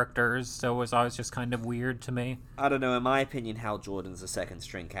second-string characters, so it was always just kind of weird to me. I don't know, in my opinion, Hal Jordan's a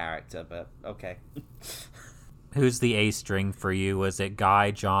second-string character, but okay. Who's the A-string for you? Is it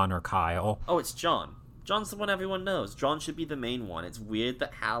Guy, John, or Kyle? Oh, it's John. John's the one everyone knows. John should be the main one. It's weird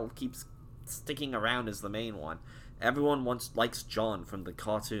that Hal keeps sticking around as the main one. Everyone likes John from the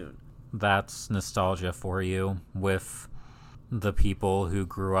cartoon. That's nostalgia for you, with the people who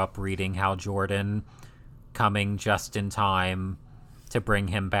grew up reading Hal Jordan coming just in time to bring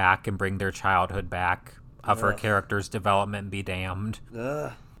him back and bring their childhood back of her character's development be damned.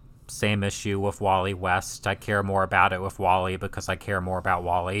 Ugh. Same issue with Wally West. I care more about it with Wally because I care more about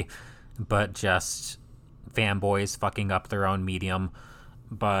Wally, but just fanboys fucking up their own medium.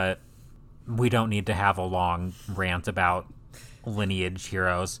 But we don't need to have a long rant about lineage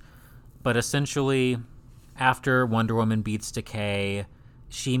heroes. But essentially, after Wonder Woman beats Decay,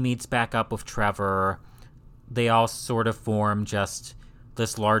 she meets back up with Trevor. They all sort of form just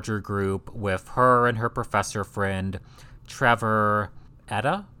this larger group with her and her professor friend, Trevor,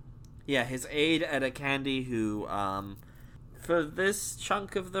 Etta? Yeah, his aide, Etta Candy, who, for this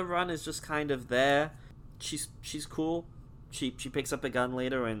chunk of the run is just kind of there. She's cool. She picks up a gun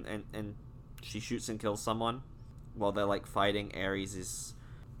later and she shoots and kills someone while they're, like, fighting Ares'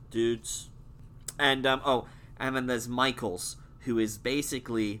 dudes. And, and then there's Michaels, who is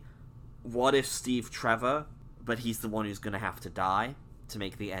basically, what if Steve Trevor, but he's the one who's gonna have to die to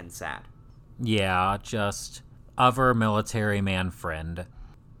make the end sad. Yeah, just other military man friend.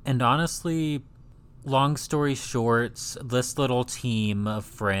 And honestly, long story short, this little team of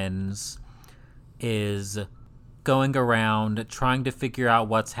friends is going around trying to figure out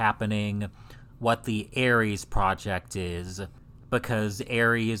what's happening, what the Ares project is, because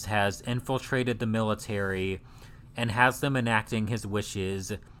Ares has infiltrated the military and has them enacting his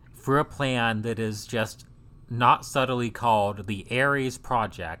wishes for a plan that is just not subtly called the Ares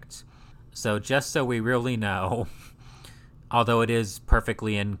Project. So just so we really know, although it is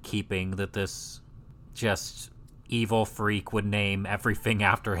perfectly in keeping that this just evil freak would name everything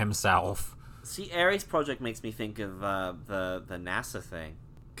after himself. See, Ares Project makes me think of the NASA thing,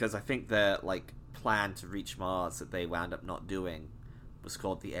 because I think their plan to reach Mars that they wound up not doing was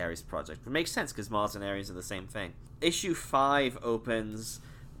called the Ares Project. It makes sense because Mars and Ares are the same thing. Issue 5 opens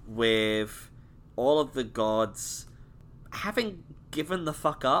with all of the gods having given the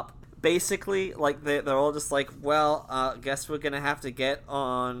fuck up. Basically, they're all just like, well, guess we're gonna have to get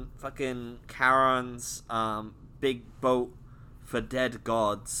on fucking Charon's big boat for dead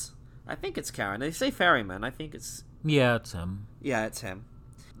gods. I think it's Charon. They say ferryman. I think it's... Yeah, it's him. Yeah, it's him.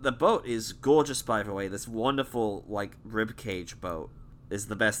 The boat is gorgeous, by the way. This wonderful, ribcage boat is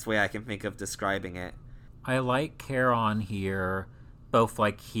the best way I can think of describing it. I like Charon here, both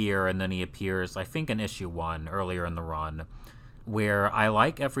here and then he appears, I think in issue 1, earlier in the run, where I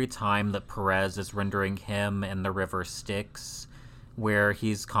like every time that Pérez is rendering him and the river Styx, where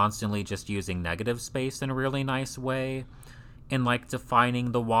he's constantly just using negative space in a really nice way, and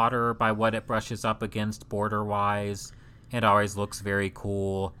defining the water by what it brushes up against border-wise. It always looks very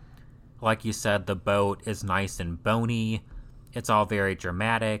cool. Like you said, the boat is nice and bony. It's all very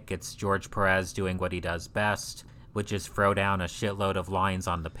dramatic. It's George Pérez doing what he does best, which is throw down a shitload of lines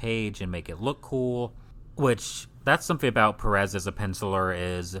on the page and make it look cool. Which, that's something about Pérez as a penciler,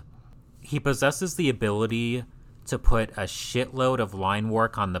 is he possesses the ability to put a shitload of line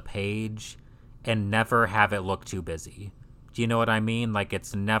work on the page and never have it look too busy. Do you know what I mean?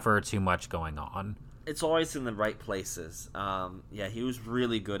 It's never too much going on. It's always in the right places. Yeah, he was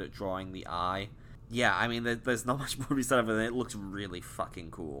really good at drawing the eye. Yeah, I mean, there's not much more to be said other than it looks really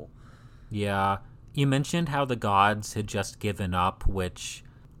fucking cool. Yeah. You mentioned how the gods had just given up, which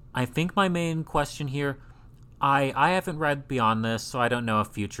I think my main question here, I haven't read beyond this, so I don't know if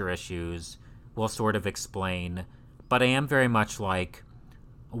future issues will sort of explain, but I am very much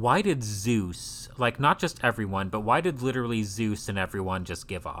why did Zeus, not just everyone, but why did literally Zeus and everyone just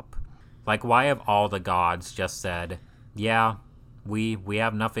give up? Why have all the gods just said, yeah, we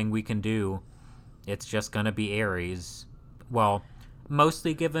have nothing we can do. It's just gonna be Ares. Well,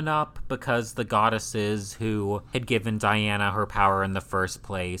 mostly given up because the goddesses who had given Diana her power in the first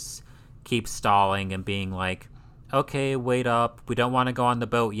place keep stalling and being okay, wait up, we don't want to go on the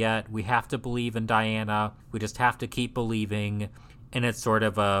boat yet, we have to believe in Diana, we just have to keep believing. And it's sort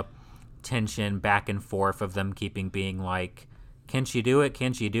of a tension back and forth of them keeping being can she do it,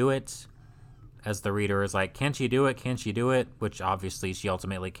 can she do it? As the reader is can she do it, can she do it? Which obviously she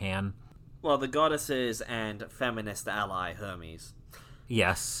ultimately can. Well, the goddesses and feminist ally Hermes.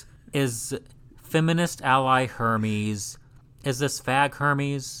 Yes. Is feminist ally Hermes, is this fag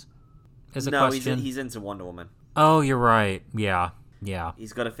Hermes? Is a question? No, he's into Wonder Woman. Oh, you're right. Yeah.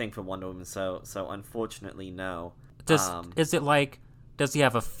 He's got a thing for Wonder Woman, so unfortunately, no. Is it does he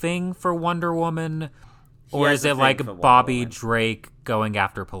have a thing for Wonder Woman? Or is it Bobby Drake going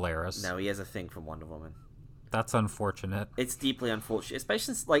after Polaris? No, he has a thing for Wonder Woman. That's unfortunate. It's deeply unfortunate,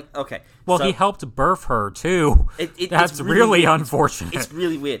 especially since, like, okay. Well, so he helped birth her, too. That's it's really unfortunate. It's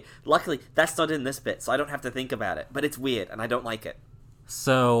really weird. Luckily, that's not in this bit, so I don't have to think about it. But it's weird, and I don't like it.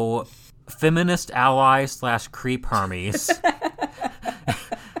 So, feminist ally / creep Hermes,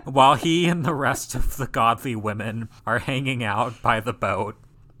 while he and the rest of the godly women are hanging out by the boat,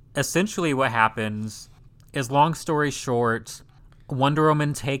 essentially what happens is, long story short, Wonder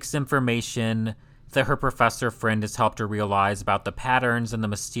Woman takes information that her professor friend has helped her realize about the patterns in the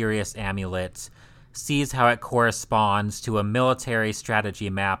mysterious amulet, sees how it corresponds to a military strategy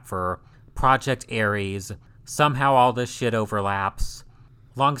map for Project Ares. Somehow all this shit overlaps.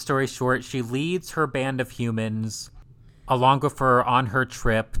 Long story short, she leads her band of humans along with her on her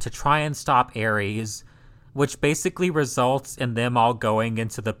trip to try and stop Ares, which basically results in them all going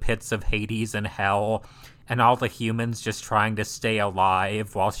into the pits of Hades and Hell, and all the humans just trying to stay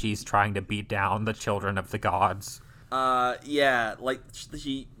alive while she's trying to beat down the children of the gods. Yeah, like,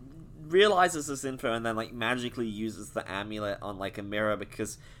 she realizes this info and then, like, magically uses the amulet on, like, a mirror,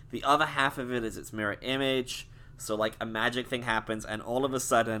 because the other half of it is its mirror image, so, like, a magic thing happens, and all of a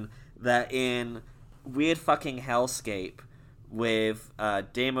sudden, they're in weird fucking hellscape with,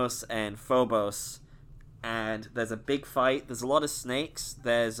 Deimos and Phobos, and there's a big fight, there's a lot of snakes,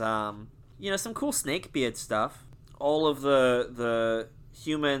 there's, some cool snake beard stuff. All of the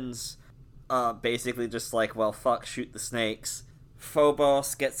humans are basically just like, well, fuck, shoot the snakes.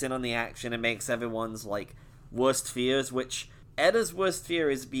 Phobos gets in on the action and makes everyone's, like, worst fears, which Edda's worst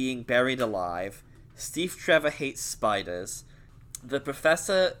fear is being buried alive. Steve Trevor hates spiders. The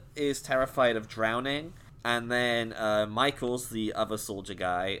professor is terrified of drowning. And then Michaels, the other soldier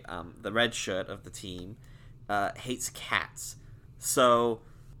guy, the red shirt of the team, hates cats. So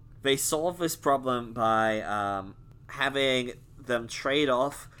they solve this problem by having them trade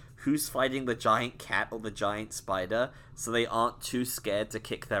off who's fighting the giant cat or the giant spider, so they aren't too scared to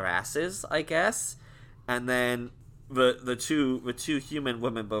kick their asses, I guess. And then the two human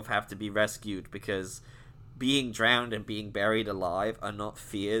women both have to be rescued, because being drowned and being buried alive are not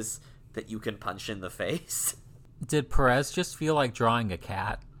fears that you can punch in the face. Did Perez just feel like drawing a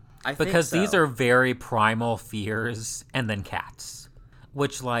cat? I think because so. These are very primal fears, and then cats.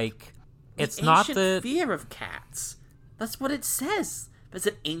 Which, like, it's not the fear of cats. That's what it says. There's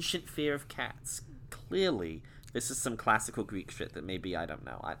an ancient fear of cats. Clearly, this is some classical Greek shit that maybe I don't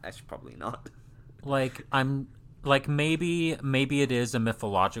know. I should probably not. Like, maybe it is a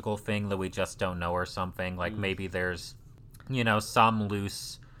mythological thing that we just don't know or something. Like, maybe there's, some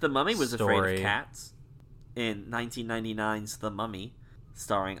loose The Mummy was story. afraid of cats in 1999's The Mummy,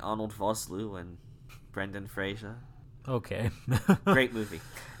 starring Arnold Vosloo and Brendan Fraser. Okay. Great movie.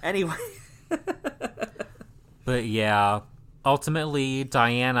 Anyway. But yeah, ultimately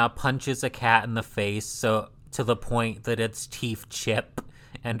Diana punches a cat in the face, so to the point that its teeth chip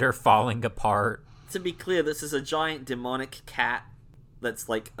and are falling apart. To be clear, this is a giant demonic cat that's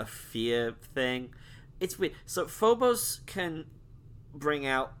like a fear thing. It's weird. So Phobos can bring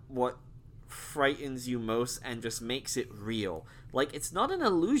out what frightens you most and just makes it real. Like, it's not an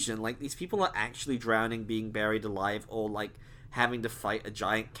illusion. Like, these people are actually drowning, being buried alive, or, like, having to fight a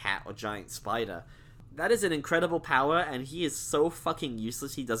giant cat or giant spider. That is an incredible power, and he is so fucking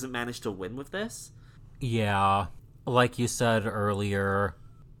useless he doesn't manage to win with this. Yeah. Like you said earlier,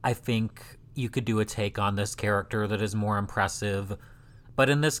 I think you could do a take on this character that is more impressive. But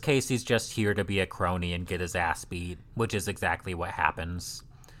in this case, he's just here to be a crony and get his ass beat, which is exactly what happens.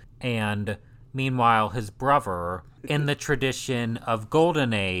 And meanwhile, his brother, in the tradition of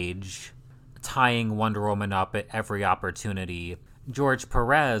Golden Age, tying Wonder Woman up at every opportunity, George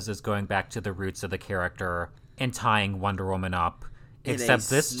Perez is going back to the roots of the character and tying Wonder Woman up, except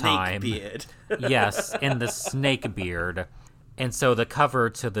this time, beard. yes, in the snake beard. And so the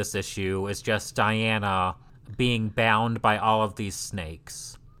cover to this issue is just Diana being bound by all of these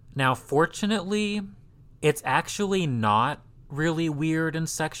snakes. Now, fortunately, it's actually not really weird and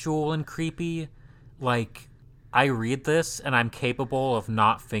sexual and creepy. Like, I read this and I'm capable of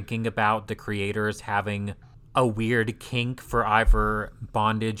not thinking about the creators having a weird kink for either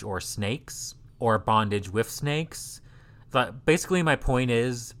bondage or snakes, or bondage with snakes. But basically my point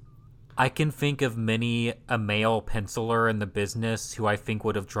is, I can think of many a male penciler in the business who I think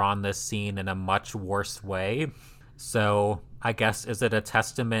would have drawn this scene in a much worse way. So, I guess, is it a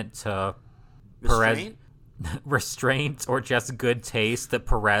testament to Perez... restraint or just good taste that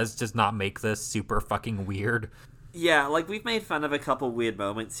Perez does not make this super fucking weird? Yeah, like, we've made fun of a couple weird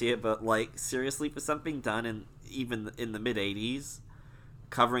moments here, but, like, seriously, for something done even in the mid-'80s,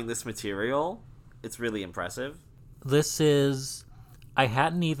 covering this material, it's really impressive. This is... I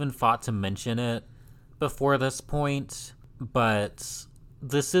hadn't even thought to mention it, before this point, but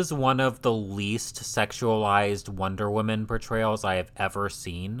this is one of the least sexualized Wonder Woman portrayals I have ever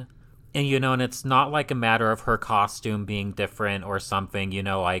seen. And, and it's not like a matter of her costume being different or something,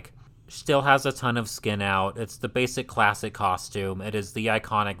 like, still has a ton of skin out. It's the basic classic costume. It is the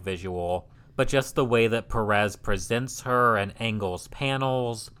iconic visual. But just the way that Perez presents her and angles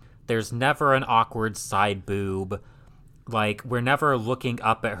panels, there's never an awkward side boob. Like, we're never looking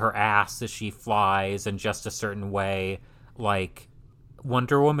up at her ass as she flies in just a certain way. Like,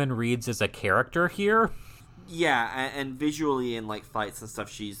 Wonder Woman reads as a character here. Yeah, and visually in, like, fights and stuff,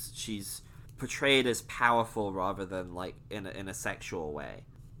 she's portrayed as powerful rather than, like, in a sexual way.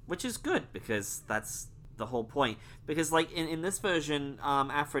 Which is good, because that's the whole point. Because, like, in this version,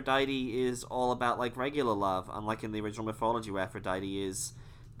 Aphrodite is all about, like, regular love, unlike in the original mythology where Aphrodite is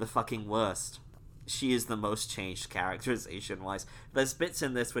the fucking worst. She is the most changed characterization-wise. There's bits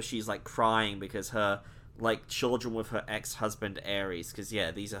in this where she's, like, crying because her, like, children with her ex-husband Ares, because,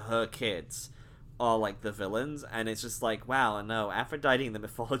 yeah, these are her kids, are, like, the villains, and it's just like, wow, no, Aphrodite in the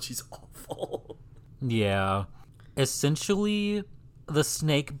mythology's awful. Yeah. Essentially, the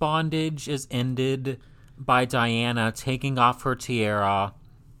snake bondage is ended by Diana taking off her tiara,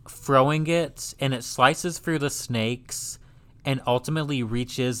 throwing it, and it slices through the snakes, and ultimately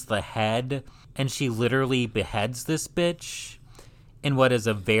reaches the head, and she literally beheads this bitch in what is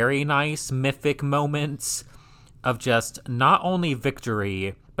a very nice mythic moment of just not only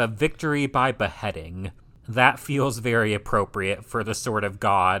victory, but victory by beheading. That feels very appropriate for the sort of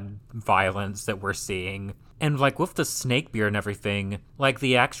god violence that we're seeing. And, like, with the snake beard and everything, like,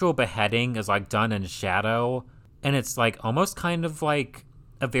 the actual beheading is, like, done in shadow, and it's, like, almost kind of like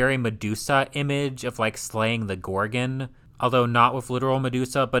a very Medusa image of, like, slaying the Gorgon, although not with literal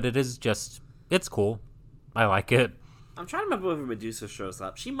Medusa, but it is just, it's cool. I like it. I'm trying to remember whether Medusa shows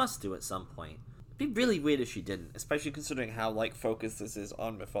up. She must do at some point. It'd be really weird if she didn't, especially considering how, like, focused this is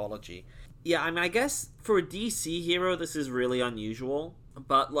on mythology. Yeah, I mean, I guess for a DC hero, this is really unusual.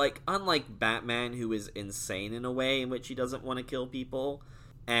 But, like, unlike Batman, who is insane in a way in which he doesn't want to kill people,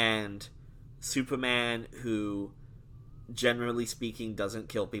 and Superman, who, generally speaking, doesn't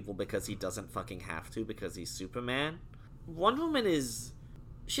kill people because he doesn't fucking have to because he's Superman, Wonder Woman is...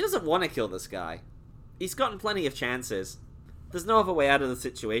 she doesn't want to kill this guy. He's gotten plenty of chances. There's no other way out of the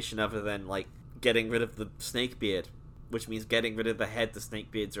situation other than, like, getting rid of the snake beard, which means getting rid of the head the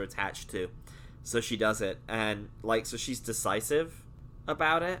snake beards are attached to. So she does it, and, like, so she's decisive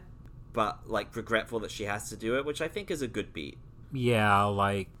about it, but, like, regretful that she has to do it, which I think is a good beat. Yeah,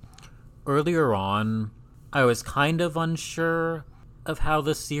 like, earlier on, I was kind of unsure of how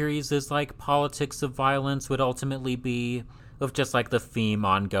the series' like, politics of violence would ultimately be, with just, like, the theme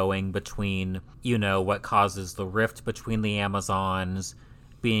ongoing between, what causes the rift between the Amazons,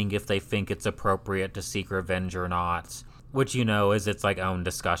 being if they think it's appropriate to seek revenge or not, which, is its, like, own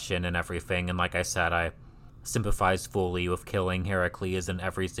discussion and everything, and like I said, I sympathize fully with killing Heracles and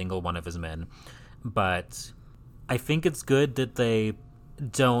every single one of his men. But I think it's good that they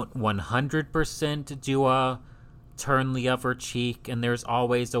don't 100% do a turn the other cheek, and there's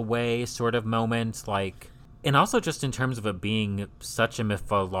always a way sort of moment, like... And also just in terms of it being such a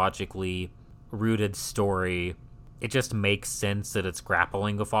mythologically rooted story, it just makes sense that it's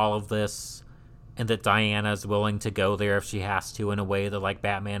grappling with all of this, and that Diana's willing to go there if she has to in a way that, like,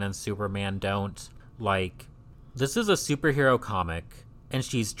 Batman and Superman don't. Like, this is a superhero comic, and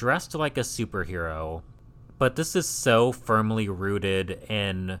she's dressed like a superhero, but this is so firmly rooted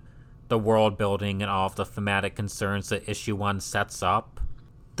in the world building and all of the thematic concerns that issue 1 sets up,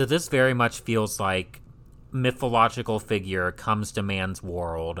 that this very much feels like mythological figure comes to man's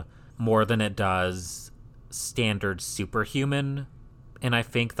world more than it does standard superhuman. And I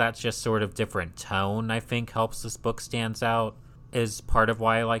think that's just sort of different tone, I think, helps this book stands out, is part of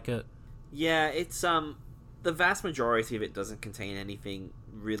why I like it. Yeah, it's, the vast majority of it doesn't contain anything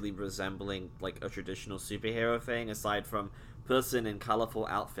really resembling, like, a traditional superhero thing, aside from person in colorful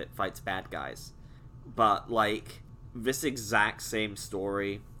outfit fights bad guys. But, like, this exact same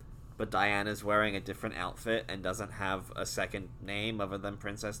story, but Diana's wearing a different outfit and doesn't have a second name other than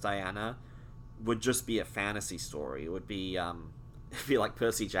Princess Diana, would just be a fantasy story. It would be, it'd be like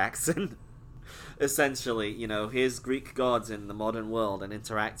Percy Jackson. Essentially, here's Greek gods in the modern world and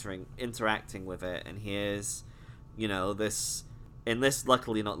interacting with it, and here's, this, in this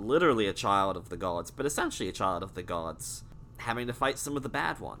luckily not literally a child of the gods, but essentially a child of the gods, having to fight some of the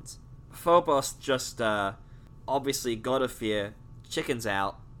bad ones. Phobos just, obviously god of fear, chickens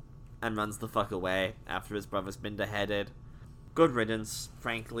out, and runs the fuck away after his brother's been beheaded. Good riddance,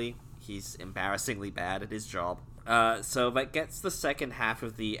 frankly. He's embarrassingly bad at his job. So that gets the second half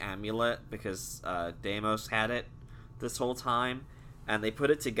of the amulet because Deimos had it this whole time, and they put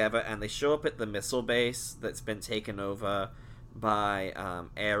it together and they show up at the missile base that's been taken over by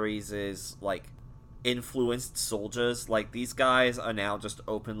Ares's like influenced soldiers. Like, these guys are now just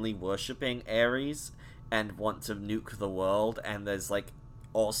openly worshipping Ares and want to nuke the world, and there's like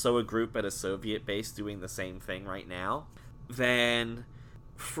also a group at a Soviet base doing the same thing right now. Then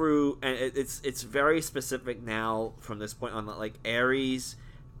through, and it's very specific now from this point on that like Ares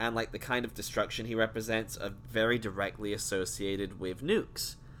and like the kind of destruction he represents are very directly associated with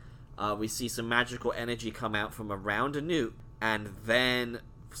nukes. We see some magical energy come out from around a nuke and then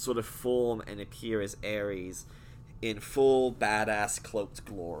sort of form and appear as Ares in full badass cloaked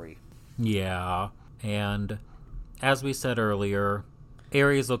glory. Yeah, and as we said earlier,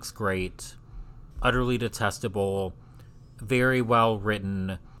 Ares looks great, utterly detestable, very well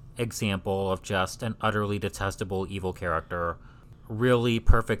written example of just an utterly detestable evil character. Really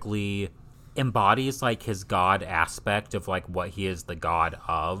perfectly embodies like his god aspect of like what he is the god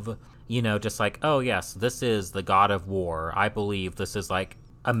of. You know, just like, oh yes, this is the god of war. I believe this is like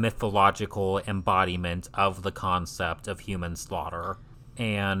a mythological embodiment of the concept of human slaughter.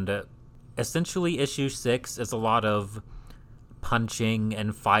 And essentially issue 6 is a lot of punching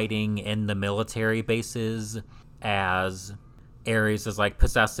and fighting in the military bases as Ares is like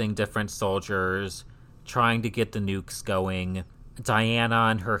possessing different soldiers, trying to get the nukes going. Diana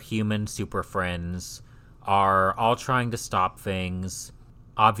and her human super friends are all trying to stop things.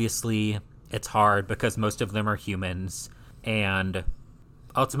 Obviously, it's hard because most of them are humans, and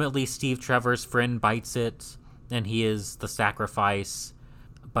ultimately Steve Trevor's friend bites it, and he is the sacrifice,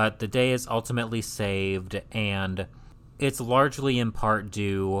 but the day is ultimately saved, and it's largely in part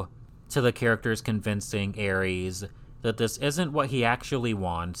due to the characters convincing Ares that this isn't what he actually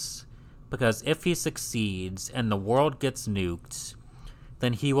wants, because if he succeeds and the world gets nuked,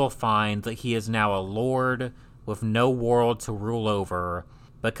 then he will find that he is now a lord with no world to rule over,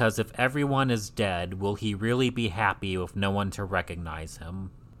 because if everyone is dead, will he really be happy with no one to recognize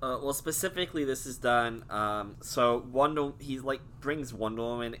him? Well, specifically, this is done. So he like brings Wonder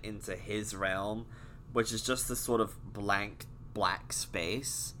Woman into his realm, which is just this sort of blank black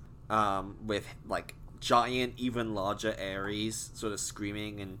space, with like giant, even larger Ares sort of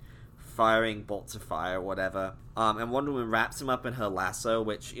screaming and firing bolts of fire, whatever. And Wonder Woman wraps him up in her lasso,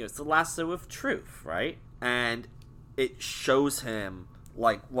 which, you know, it's the lasso of truth, right? And it shows him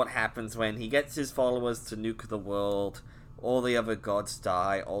like what happens when he gets his followers to nuke the world. All the other gods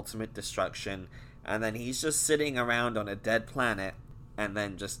die, ultimate destruction, and then he's just sitting around on a dead planet, and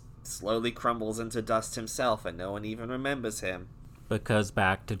then just slowly crumbles into dust himself, and no one even remembers him. Because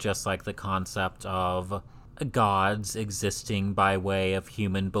back to just like the concept of gods existing by way of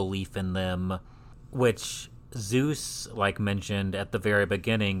human belief in them, which Zeus like mentioned at the very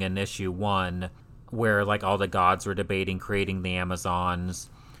beginning in issue 1, where like all the gods were debating creating the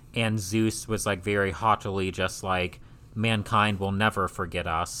Amazons, and Zeus was like very haughtily just like, mankind will never forget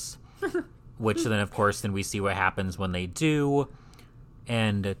us. Which then, of course, then we see what happens when they do.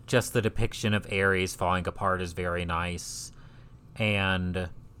 And just the depiction of Ares falling apart is very nice. And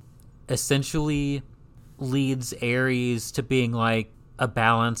essentially leads Ares to being like, a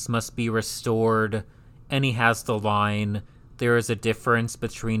balance must be restored. And he has the line, there is a difference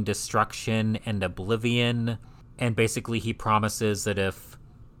between destruction and oblivion. And basically he promises that if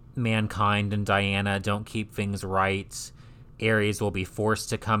mankind and Diana don't keep things right, Ares will be forced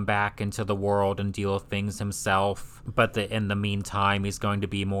to come back into the world and deal with things himself, but that in the meantime he's going to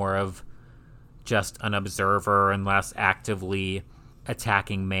be more of just an observer and less actively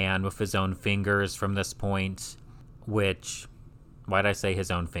attacking man with his own fingers from this point. Which, why'd I say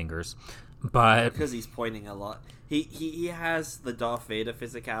his own fingers? But because he's pointing a lot. He has the Darth Vader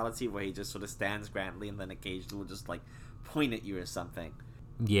physicality where he just sort of stands grandly and then occasionally will just like point at you or something.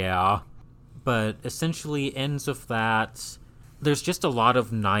 Yeah, but essentially ends with that. There's just a lot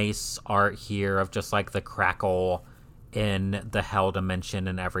of nice art here of just like the crackle in the hell dimension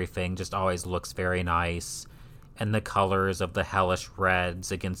and everything just always looks very nice. And the colors of the hellish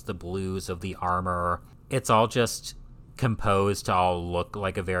reds against the blues of the armor. It's all just composed to all look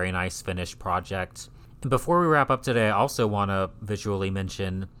like a very nice finished project. And before we wrap up today, I also want to visually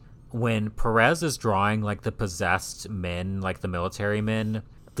mention when Pérez is drawing like the possessed men, like the military men,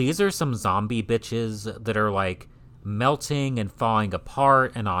 these are some zombie bitches that are like melting and falling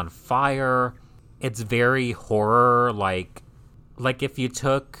apart and on fire. It's very horror, like if you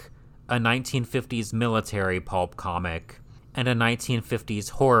took a 1950s military pulp comic and a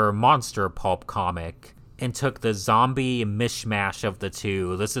 1950s horror monster pulp comic and took the zombie mishmash of the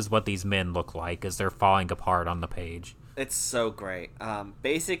two. This is what these men look like as they're falling apart on the page. It's so great.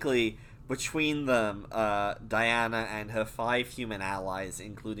 Basically, between them, Diana and her 5 human allies,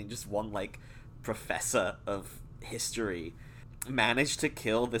 including just one, like, professor of history, managed to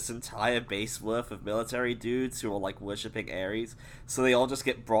kill this entire base worth of military dudes who are, like, worshipping Ares. So they all just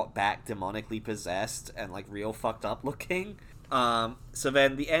get brought back demonically possessed and, like, real fucked up looking. So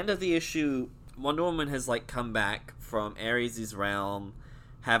then the end of the issue, Wonder Woman has, like, come back from Ares' realm,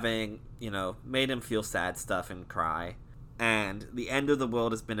 having, made him feel sad stuff and cry. And the end of the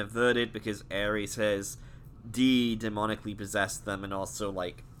world has been averted because Ares has demonically possessed them and also,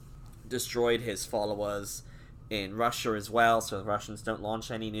 like, destroyed his followers in Russia as well, so the Russians don't launch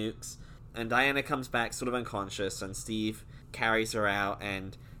any nukes. And Diana comes back sort of unconscious, and Steve carries her out,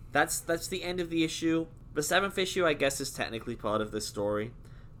 and that's the end of the issue. The 7th issue, I guess, is technically part of this story,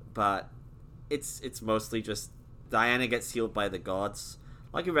 but it's mostly just Diana gets healed by the gods.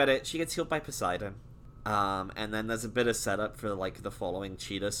 Like you read it, she gets healed by Poseidon. And then there's a bit of setup for, like, the following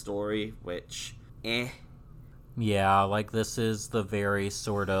Cheetah story, which, Yeah, like, this is the very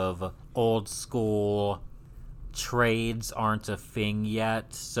sort of old school trades aren't a thing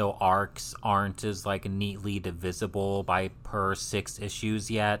yet, so arcs aren't as, like, neatly divisible by per 6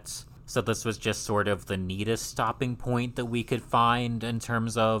 issues yet. So this was just sort of the neatest stopping point that we could find in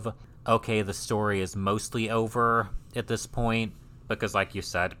terms of, okay, the story is mostly over at this point, because like you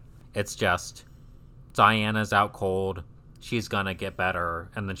said, it's just Diana's out cold, she's gonna get better,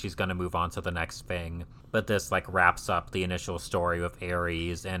 and then she's gonna move on to the next thing. But this, like, wraps up the initial story with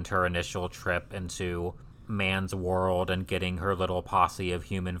Ares and her initial trip into man's world and getting her little posse of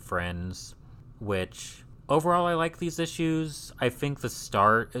human friends, which, overall, I like these issues. I think the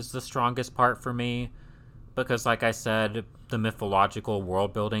start is the strongest part for me, because, like I said, the mythological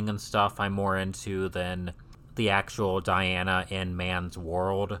world building and stuff I'm more into than the actual Diana in man's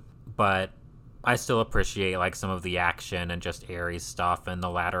world, but I still appreciate, like, some of the action and just Ares stuff in the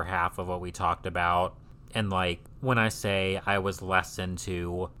latter half of what we talked about. And, like, when I say I was less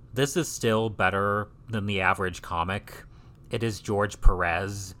into, this is still better than the average comic. It is George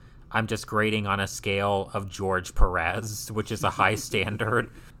Pérez. I'm just grading on a scale of George Pérez, which is a high standard.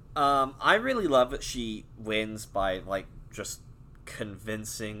 I really love that she wins by, like, just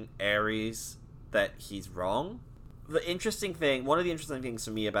convincing Ares that he's wrong. One of the interesting things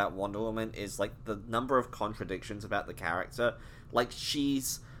for me about Wonder Woman is, like, the number of contradictions about the character. Like, she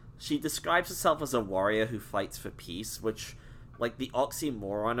describes herself as a warrior who fights for peace, which, like, the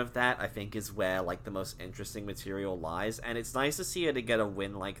oxymoron of that, I think, is where, like, the most interesting material lies. And it's nice to see her to get a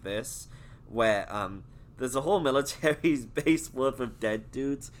win like this, where, there's a whole military base worth of dead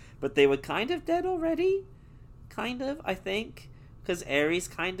dudes, but they were kind of dead already? Kind of, I think. Because Ares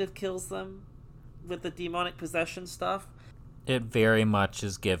kind of kills them with the demonic possession stuff. It very much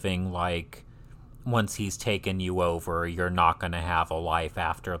is giving, like, once he's taken you over, you're not going to have a life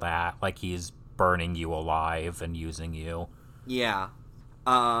after that. Like, he's burning you alive and using you. Yeah.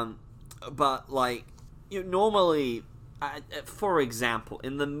 But, like, normally, for example,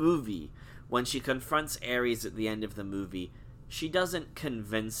 in the movie, when she confronts Ares at the end of the movie, she doesn't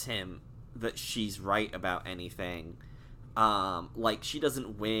convince him that she's right about anything. Like, she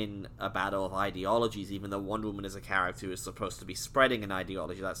doesn't win a battle of ideologies, even though Wonder Woman is a character who is supposed to be spreading an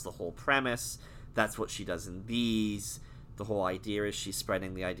ideology. That's the whole premise. That's what she does in these. The whole idea is she's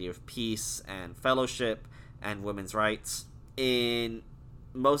spreading the idea of peace and fellowship and women's rights. In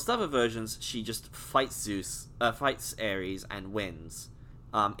most other versions, she just fights Ares and wins.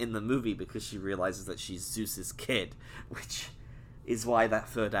 In the movie, because she realizes that she's Zeus's kid, which is why that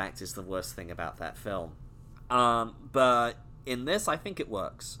third act is the worst thing about that film. But in this, I think it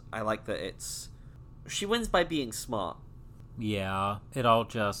works. I like that she wins by being smart. Yeah, it all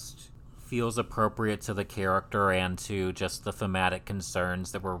just feels appropriate to the character and to just the thematic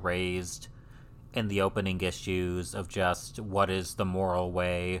concerns that were raised in the opening issues of just what is the moral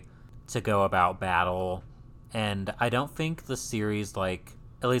way to go about battle. And I don't think the series, like,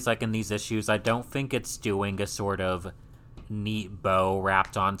 at least like in these issues, I don't think it's doing a sort of neat bow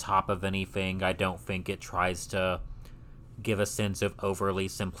wrapped on top of anything. I don't think it tries to give a sense of overly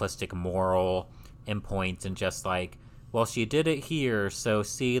simplistic moral in points and just like, well, she did it here, so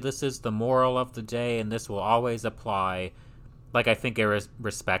see, this is the moral of the day and this will always apply. Like, I think it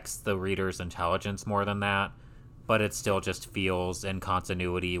respects the reader's intelligence more than that, but it still just feels in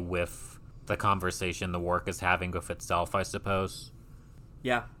continuity with the conversation the work is having with itself, I suppose.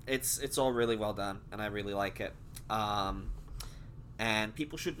 Yeah, it's all really well done, and I really like it. And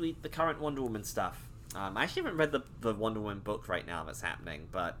people should read the current Wonder Woman stuff. I actually haven't read the Wonder Woman book right now that's happening,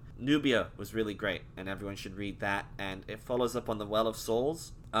 but Nubia was really great, and everyone should read that. And it follows up on the Well of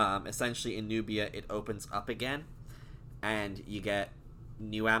Souls. Essentially, in Nubia, it opens up again, and you get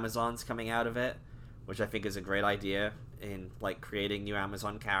new Amazons coming out of it, which I think is a great idea in like creating new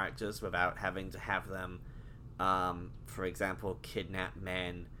Amazon characters without having to have them, for example, kidnap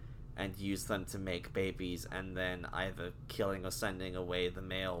men and use them to make babies, and then either killing or sending away the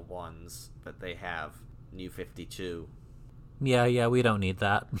male ones that they have. New 52. Yeah, we don't need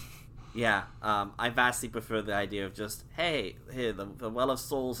that. Yeah, I vastly prefer the idea of just, hey, here, the Well of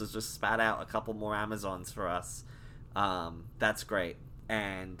Souls has just spat out a couple more Amazons for us. That's great.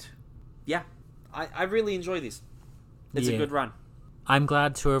 And, yeah, I really enjoy these. It's a good run. I'm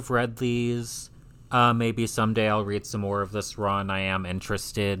glad to have read these. Maybe someday I'll read some more of this run. I am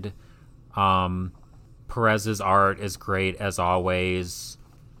interested. Perez's art is great as always.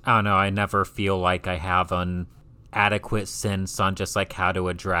 I don't know, I never feel like I have an adequate sense on just like how to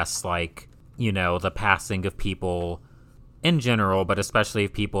address like, you know, the passing of people in general, but especially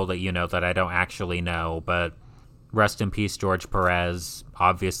of people that, you know, that I don't actually know. But rest in peace, George Perez,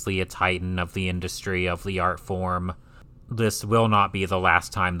 obviously a titan of the industry, of the art form. This will not be the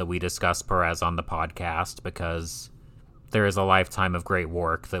last time that we discuss Perez on the podcast, because there is a lifetime of great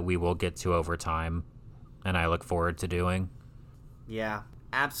work that we will get to over time, and I look forward to doing. Yeah,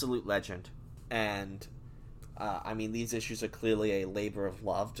 absolute legend. And, I mean, these issues are clearly a labor of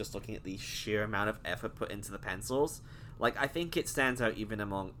love, just looking at the sheer amount of effort put into the pencils. Like, I think it stands out even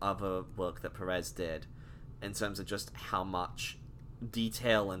among other work that Perez did, in terms of just how much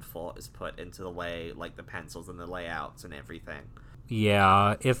detail and thought is put into the way, like, the pencils and the layouts and everything.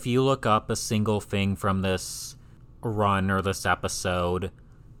 Yeah, if you look up a single thing from this run or this episode,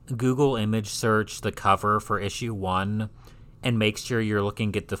 Google image search the cover for issue 1 and make sure you're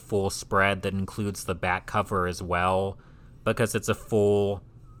looking at the full spread that includes the back cover as well, because it's a full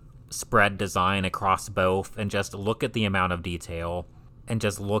spread design across both, and just look at the amount of detail and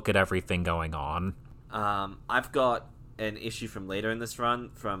just look at everything going on. I've got an issue from later in this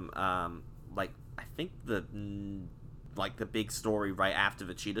run from I think the big story right after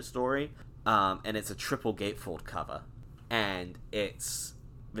the Cheetah story. And it's a triple gatefold cover, and it's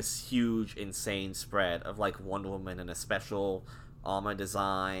this huge, insane spread of like Wonder Woman in a special armor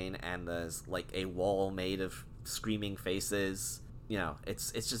design, and there's like a wall made of screaming faces. You know,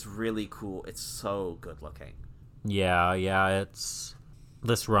 it's just really cool. It's so good looking. Yeah,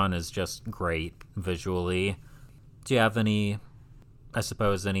 this run is just great visually. Do you have any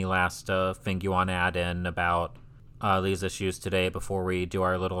last thing you want to add in about these issues today before we do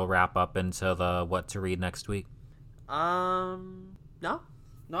our little wrap up into the what to read next week? No,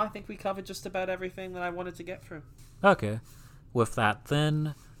 I think we covered just about everything that I wanted to get through. Okay. With that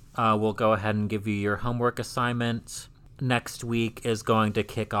then, we'll go ahead and give you your homework assignment. Next week is going to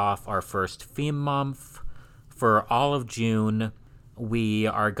kick off our first theme month. For all of June, we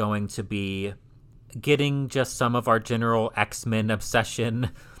are going to be getting just some of our general X-Men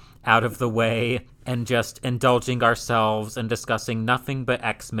obsession out of the way and just indulging ourselves and discussing nothing but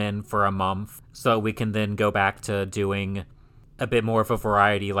X-Men for a month, so we can then go back to doing a bit more of a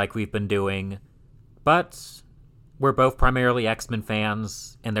variety like we've been doing. But we're both primarily X-Men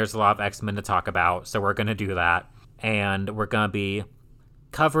fans, and there's a lot of X-Men to talk about, so we're going to do that. And we're going to be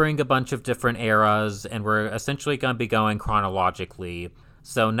covering a bunch of different eras, and we're essentially going to be going chronologically.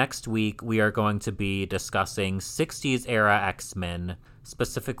 So next week, we are going to be discussing 60s era X-Men,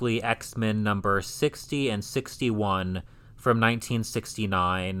 specifically X-Men number 60 and 61 from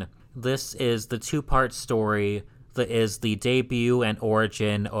 1969. This is the two-part story that is the debut and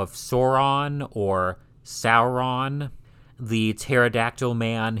origin of Sauron, or Sauron, the pterodactyl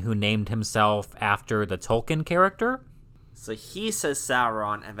man who named himself after the Tolkien character. So he says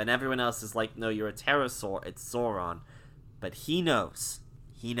Sauron, and then everyone else is like, no, you're a pterosaur, it's Sauron. But he knows.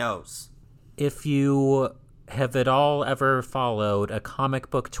 He knows. If you have at all ever followed a comic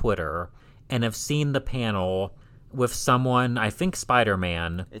book Twitter and have seen the panel with someone, I think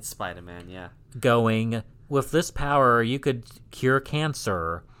Spider-Man. It's Spider-Man, yeah. Going, with this power, you could cure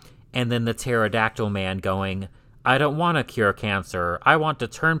cancer. And then the pterodactyl man going, I don't want to cure cancer. I want to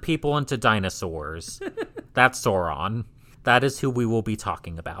turn people into dinosaurs. That's Sauron. That is who we will be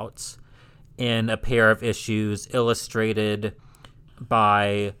talking about in a pair of issues illustrated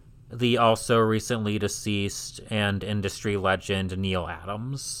by the also recently deceased and industry legend Neil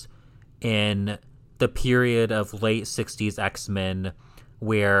Adams, in the period of late 60s X-Men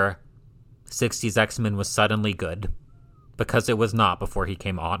where 60s X-Men was suddenly good, because it was not before he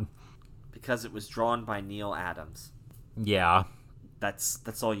came on. Because it was drawn by Neil Adams. Yeah.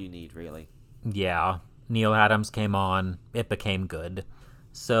 That's all you need, really. Yeah, Neil Adams came on, it became good.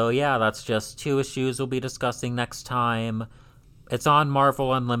 So yeah, that's just 2 issues we'll be discussing next time. It's on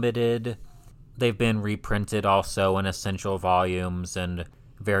Marvel Unlimited. They've been reprinted also in essential volumes and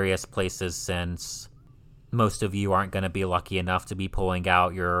various places since. Most of you aren't going to be lucky enough to be pulling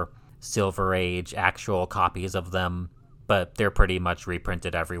out your Silver Age actual copies of them, but they're pretty much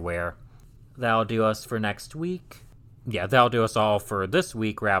reprinted everywhere. That'll do us for next week. Yeah, that'll do us all for this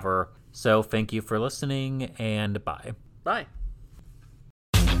week, rather. So thank you for listening, and bye. Bye.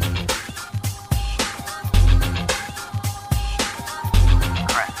 Chris,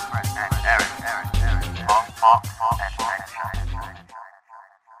 Aaron, Paul, and